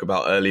we spoke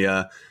about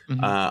earlier,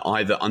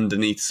 either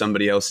underneath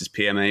somebody else's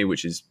PMA,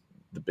 which is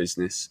the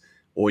business,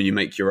 or you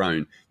make your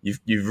own.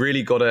 You've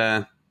really got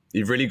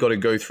to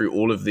go through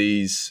all of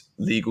these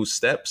legal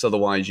steps.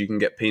 Otherwise, you can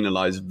get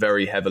penalized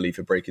very heavily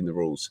for breaking the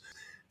rules.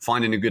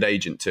 Finding a good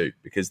agent too,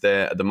 because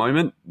at the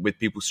moment, with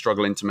people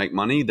struggling to make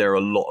money, there are a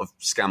lot of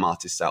scam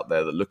artists out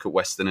there that look at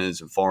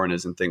Westerners and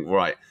foreigners and think,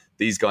 right,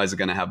 these guys are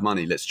going to have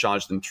money. Let's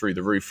charge them through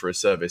the roof for a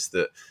service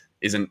that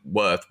isn't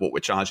worth what we're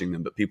charging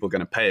them, but people are going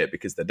to pay it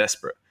because they're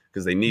desperate,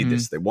 because they need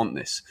this, they want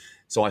this.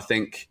 So I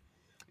think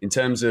in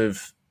terms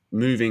of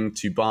moving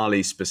to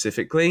Bali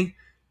specifically,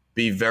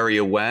 be very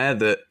aware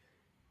that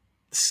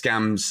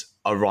scams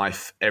are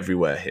rife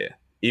everywhere here.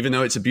 Even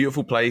though it's a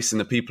beautiful place and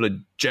the people are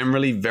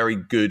generally very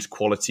good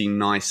quality,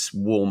 nice,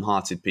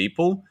 warm-hearted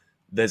people,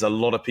 there's a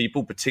lot of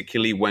people,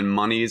 particularly when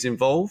money is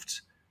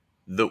involved,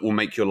 that will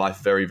make your life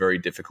very, very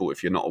difficult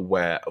if you're not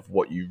aware of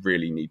what you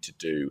really need to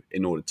do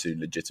in order to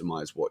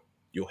legitimize what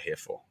you're here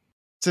for.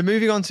 So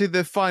moving on to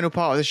the final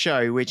part of the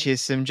show, which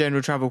is some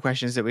general travel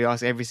questions that we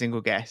ask every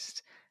single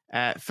guest.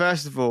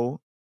 First of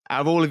all, out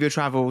of all of your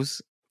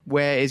travels,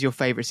 where is your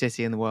favorite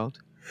city in the world?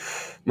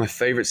 My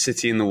favorite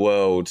city in the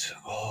world?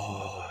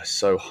 Oh, it's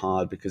so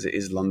hard because it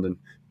is London.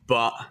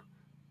 But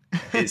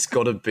it's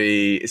got to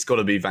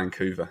be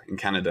Vancouver in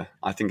Canada.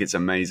 I think it's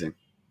amazing.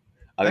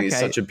 I think it's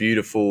such a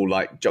beautiful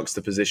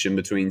juxtaposition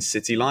between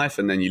city life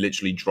and then you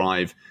literally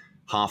drive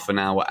half an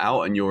hour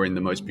out and you're in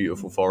the most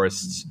beautiful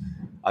forests.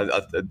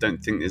 I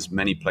don't think there's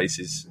many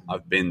places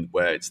I've been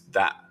where it's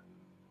that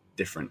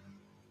different.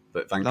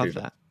 But Vancouver. Love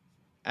that.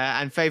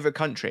 And favorite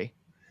country?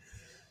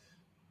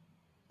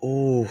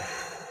 Oh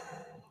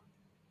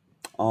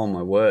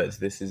my word,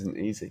 this isn't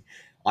easy.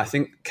 I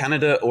think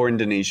Canada or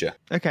Indonesia.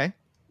 Okay.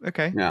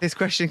 Yeah. This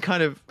question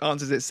kind of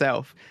answers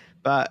itself,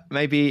 but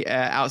maybe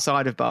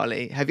outside of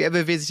Bali, have you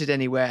ever visited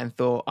anywhere and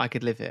thought, I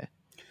could live here?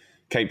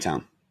 Cape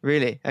Town.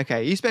 Really?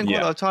 Okay. You spent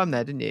quite a lot of time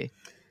there, didn't you?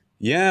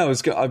 Yeah,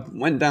 I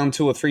went down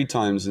 2 or 3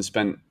 times and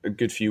spent a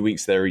good few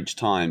weeks there each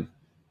time.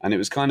 And it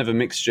was kind of a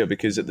mixture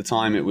because at the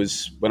time it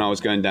was when I was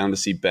going down to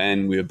see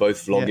Ben, we were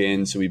both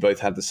vlogging, so we both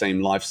had the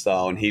same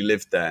lifestyle and he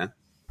lived there.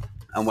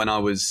 And when I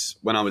was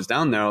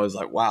down there, I was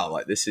like, wow,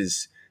 this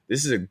is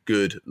a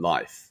good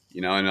life,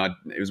 you know. And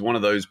it was one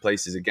of those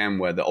places again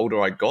where the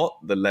older I got,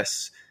 the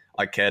less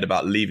I cared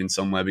about leaving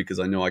somewhere because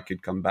I knew I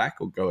could come back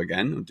or go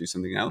again or do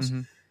something else.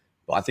 Mm-hmm.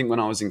 But I think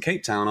when I was in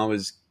Cape Town, I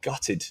was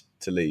gutted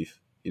to leave.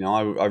 You know,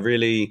 I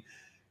really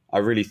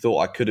thought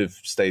I could have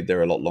stayed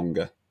there a lot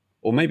longer,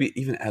 or maybe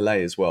even LA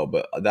as well.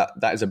 But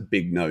that is a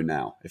big no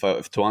now.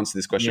 If to answer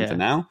this question for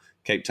now,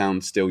 Cape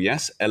Town still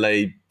yes.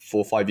 LA 4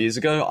 or 5 years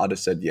ago, I'd have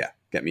said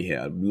get me here.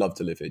 I'd love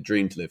to live here,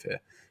 dream to live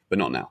here, but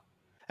not now.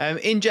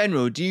 In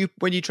general,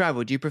 when you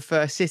travel, do you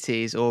prefer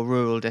cities or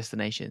rural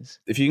destinations?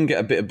 If you can get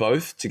a bit of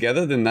both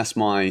together, then that's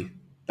my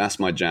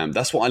jam.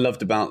 That's what I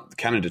loved about the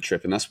Canada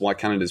trip, and that's why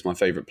Canada is my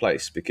favorite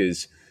place,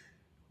 because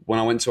when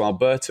I went to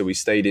Alberta, we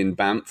stayed in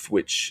Banff,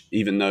 which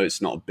even though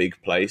it's not a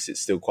big place, it's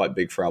still quite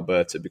big for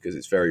Alberta because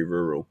it's very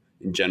rural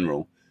in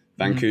general.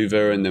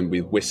 Vancouver, and then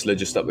with Whistler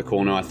just up the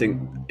corner. I think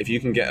if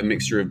you can get a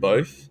mixture of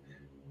both,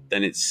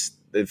 then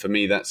for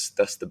me, that's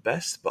the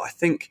best. But I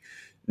think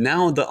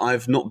now that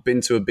I've not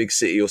been to a big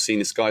city or seen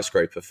a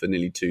skyscraper for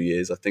nearly 2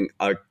 years, I think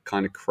I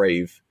kind of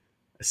crave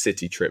a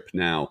city trip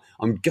now.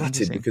 I'm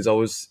gutted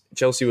because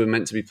Chelsea were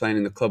meant to be playing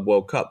in the Club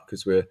World Cup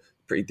because we're a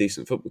pretty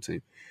decent football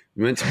team.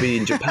 We meant to be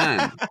in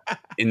Japan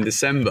in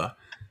December,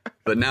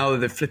 but now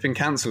they've flipping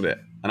cancelled it.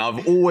 And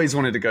I've always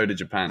wanted to go to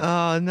Japan.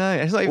 Oh, no.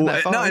 It's not even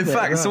that far. No, in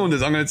fact, Right.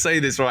 Saunders, I'm going to say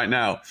this right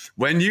now.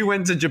 When you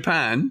went to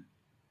Japan,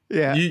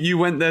 Yeah. you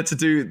went there to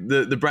do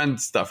the brand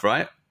stuff,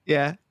 right?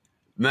 Yeah.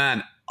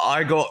 Man,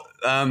 I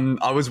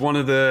was one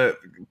of the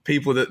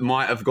people that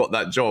might have got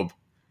that job.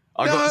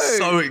 I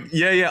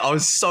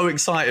was so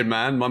excited,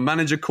 man. My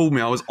manager called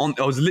me. I was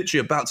literally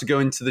about to go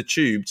into the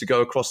tube to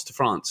go across to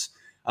France.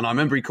 And I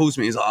remember he calls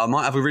me. He's like, I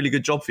might have a really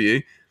good job for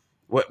you.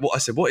 What I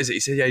said, what is it? He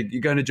said, yeah,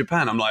 you're going to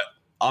Japan. I'm like,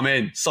 I'm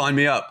in, sign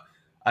me up.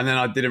 And then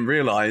I didn't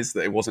realize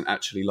that it wasn't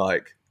actually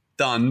like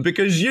done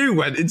because you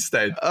went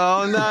instead.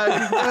 Oh, no.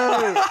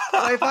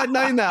 If I'd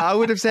known that, I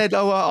would have said,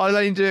 well, I'll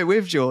only do it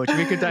with George.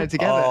 We could do it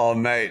together. Oh,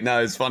 mate.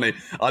 No, it's funny.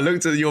 I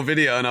looked at your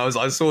video and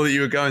I saw that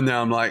you were going there.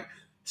 I'm like,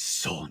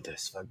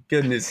 Saunders, for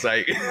goodness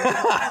sake.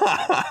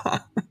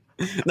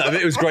 No, but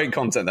it was great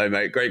content though,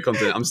 mate. Great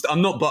content.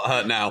 I'm not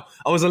butthurt now.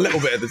 I was a little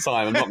bit at the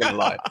time. I'm not going to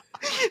lie.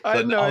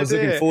 I was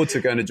looking forward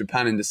to going to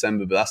Japan in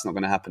December, but that's not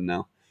going to happen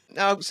now.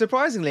 Now,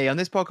 surprisingly, on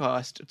this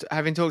podcast,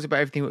 having talked about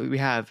everything that we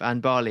have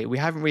and Bali, we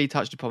haven't really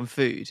touched upon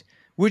food.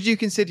 Would you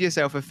consider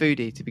yourself a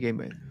foodie to begin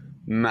with?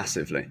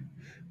 Massively.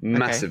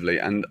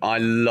 And I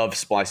love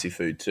spicy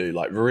food too.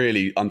 Like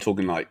really, I'm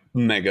talking like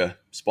mega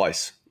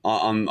spice.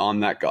 I'm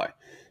that guy.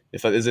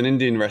 If there's an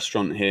Indian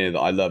restaurant here that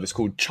I love, it's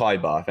called Chai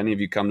Bar. If any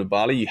of you come to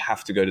Bali, you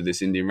have to go to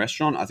this Indian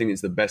restaurant. I think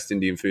it's the best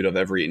Indian food I've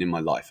ever eaten in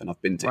my life. And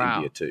I've been to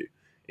India too.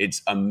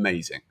 It's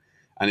amazing.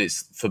 And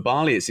for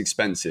Bali, it's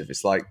expensive.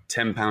 It's like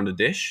 £10 a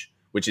dish,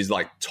 which is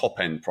like top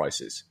end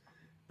prices,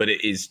 but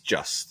it is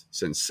just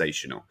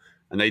sensational.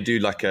 And they do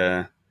like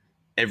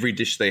every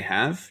dish they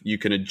have, you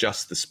can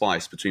adjust the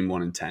spice between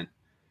 1 and 10.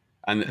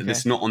 And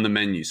it's not on the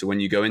menu. So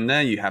when you go in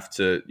there, you have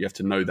to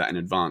know that in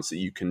advance that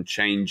you can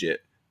change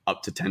it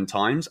up to 10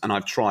 times. And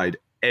I've tried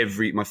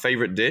my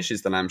favorite dish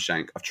is the lamb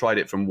shank. I've tried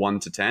it from 1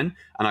 to 10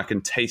 and I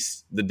can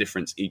taste the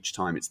difference each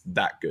time. It's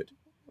that good.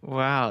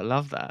 Wow.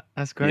 Love that.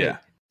 That's great. Yeah.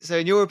 So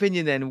in your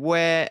opinion then,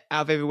 where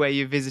out of everywhere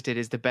you've visited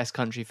is the best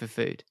country for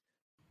food?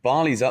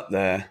 Bali's up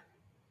there,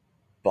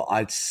 but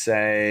I'd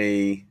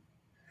say,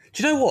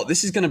 do you know what?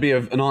 This is going to be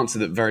an answer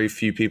that very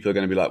few people are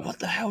going to be like, what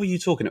the hell are you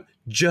talking about?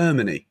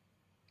 Germany.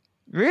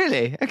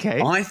 Really?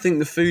 Okay. I think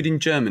the food in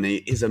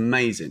Germany is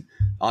amazing.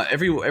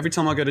 Every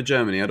time I go to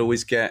Germany, I'd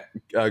always get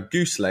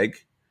goose leg,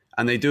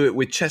 and they do it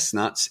with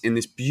chestnuts in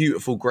this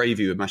beautiful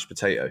gravy with mashed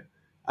potato.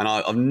 And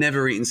I've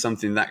never eaten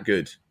something that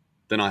good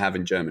than I have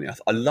in Germany.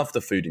 I love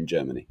the food in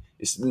Germany.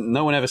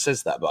 No one ever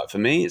says that, but for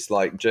me, it's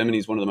like Germany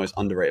is one of the most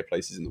underrated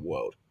places in the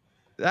world.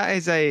 That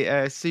is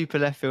a super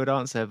left field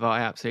answer, but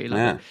I absolutely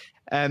love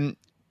it.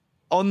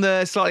 On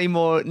the slightly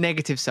more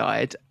negative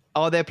side,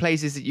 are there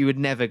places that you would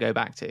never go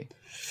back to?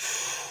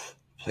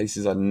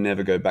 Places I'd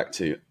never go back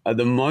to. At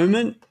the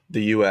moment,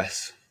 the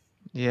US.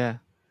 Yeah.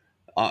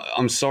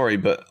 I'm sorry,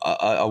 but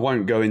I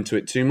won't go into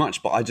it too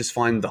much, but I just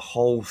find the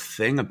whole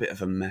thing a bit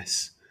of a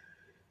mess.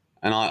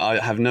 And I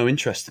have no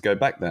interest to go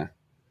back there.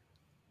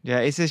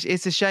 Yeah, it's a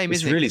shame, isn't it?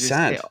 It's really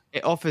sad.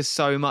 It offers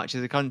so much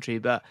as a country,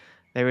 but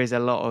there is a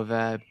lot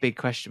of big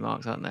question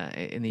marks, aren't there,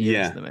 in the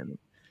US at the moment?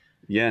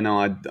 Yeah, no,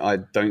 I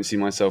don't see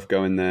myself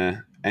going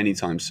there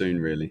anytime soon,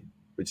 really,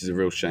 which is a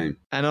real shame.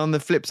 And on the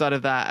flip side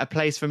of that, a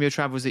place from your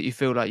travels that you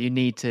feel like you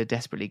need to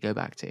desperately go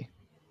back to?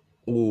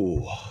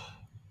 Ooh.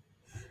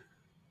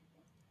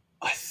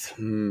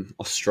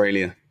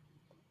 Australia.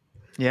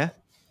 Yeah?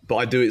 But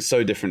I do it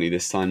so differently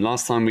this time.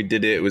 Last time we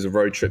did it, it was a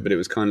road trip, but it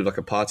was kind of like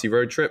a party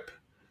road trip.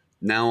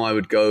 Now I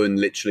would go and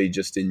literally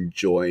just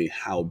enjoy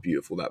how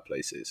beautiful that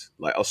place is.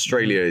 Like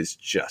Australia is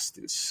just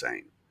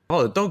insane.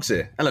 Oh, the dog's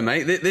here. Hello,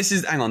 mate. This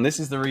is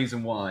the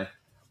reason why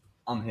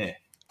I'm here.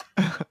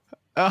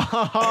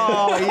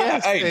 Oh,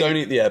 yes. Hey, don't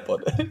eat the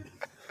AirPod.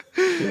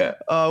 Yeah.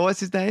 Oh, what's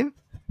his name?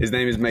 His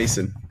name is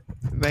Mason.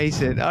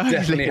 Mason. Oh,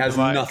 Definitely has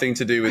nothing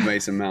to do with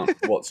Mason Mount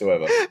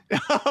whatsoever.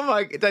 Oh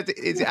my God,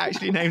 is it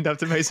actually named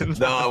after Mason Mount?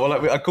 No,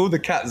 well, I called the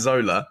cat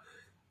Zola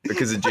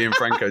because of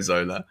Gianfranco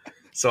Zola.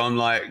 So I'm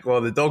like,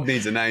 well, the dog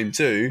needs a name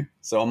too,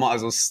 so I might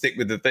as well stick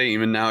with the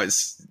theme. And now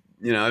it's,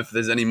 if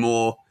there's any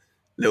more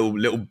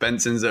little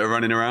Bensons that are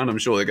running around, I'm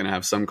sure they're going to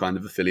have some kind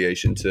of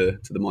affiliation to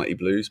the Mighty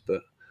Blues.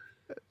 But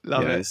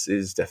it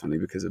is definitely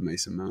because of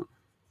Mason Mount.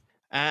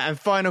 And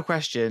final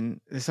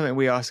question, there's something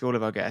we ask all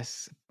of our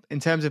guests. In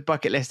terms of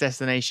bucket list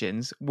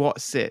destinations, what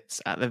sits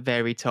at the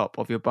very top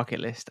of your bucket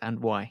list and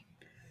why?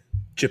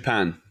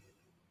 Japan.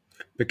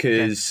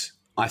 Because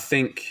I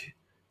think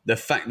the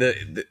fact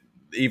that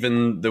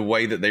even the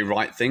way that they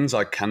write things,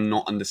 I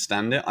cannot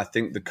understand it. I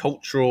think the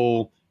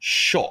cultural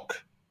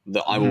shock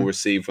that I will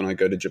receive when I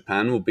go to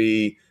Japan will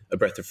be a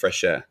breath of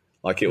fresh air.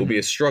 Like it will be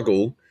a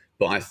struggle,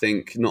 but I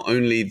think not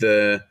only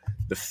the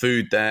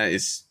food there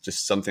is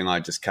just something I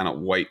just cannot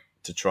wait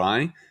to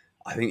try.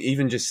 I think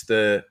even just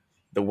the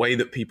way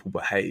that people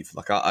behave.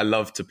 Like I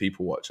love to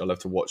people watch. I love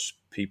to watch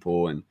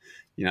people and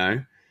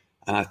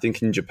I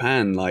think in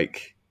Japan,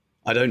 like,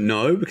 I don't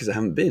know because I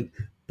haven't been,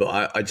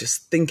 but I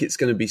just think it's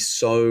going to be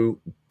so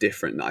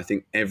different. I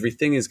think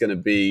everything is going to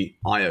be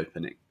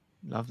eye-opening.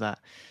 Love that.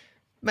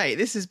 Mate,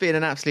 this has been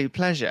an absolute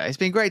pleasure. It's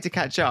been great to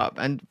catch up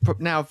and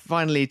now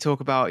finally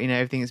talk about,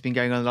 everything that's been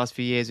going on the last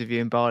few years with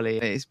you in Bali.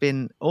 It's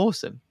been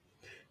awesome.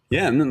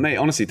 Yeah, mate,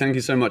 honestly, thank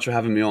you so much for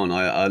having me on.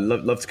 I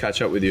love to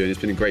catch up with you, and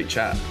it's been a great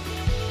chat.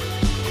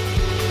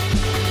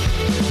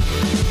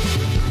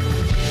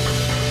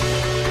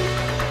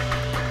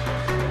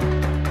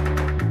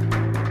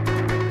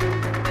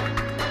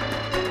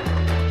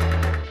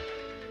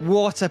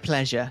 What a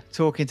pleasure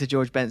talking to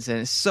George Benson.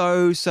 It's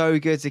so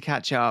good to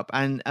catch up,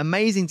 and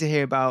amazing to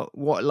hear about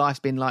what life's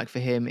been like for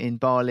him in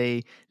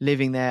Bali,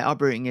 living there,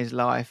 uprooting his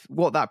life,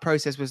 what that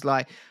process was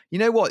like. You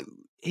know what?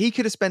 He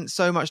could have spent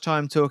so much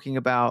time talking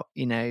about,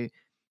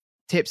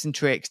 tips and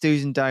tricks,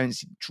 do's and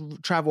don'ts,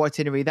 travel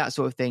itinerary, that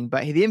sort of thing.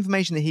 But the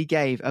information that he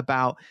gave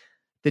about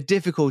the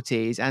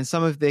difficulties and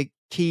some of the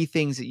key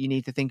things that you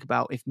need to think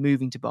about if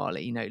moving to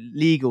Bali,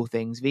 legal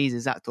things,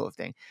 visas, that sort of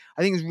thing,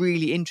 I think is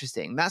really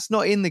interesting. That's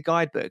not in the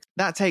guidebook.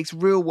 That takes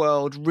real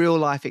world, real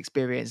life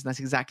experience. And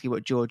that's exactly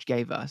what George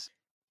gave us.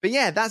 But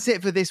yeah, that's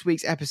it for this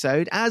week's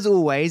episode. As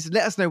always,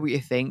 let us know what you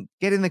think.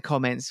 Get in the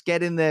comments,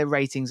 get in the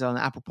ratings on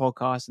Apple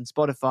Podcasts and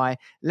Spotify.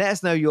 Let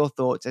us know your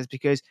thoughts, as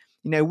because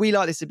we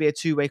like this to be a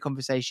two-way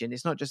conversation.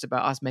 It's not just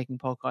about us making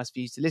podcasts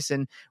for you to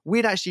listen.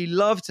 We'd actually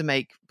love to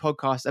make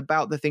podcasts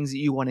about the things that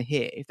you want to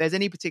hear. If there's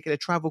any particular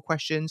travel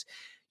questions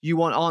you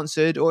want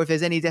answered, or if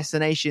there's any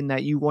destination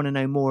that you want to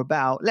know more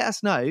about, let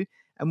us know.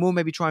 And we'll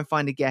maybe try and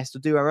find a guest or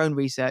do our own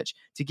research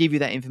to give you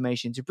that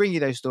information, to bring you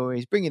those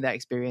stories, bring you that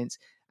experience,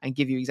 and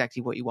give you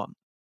exactly what you want.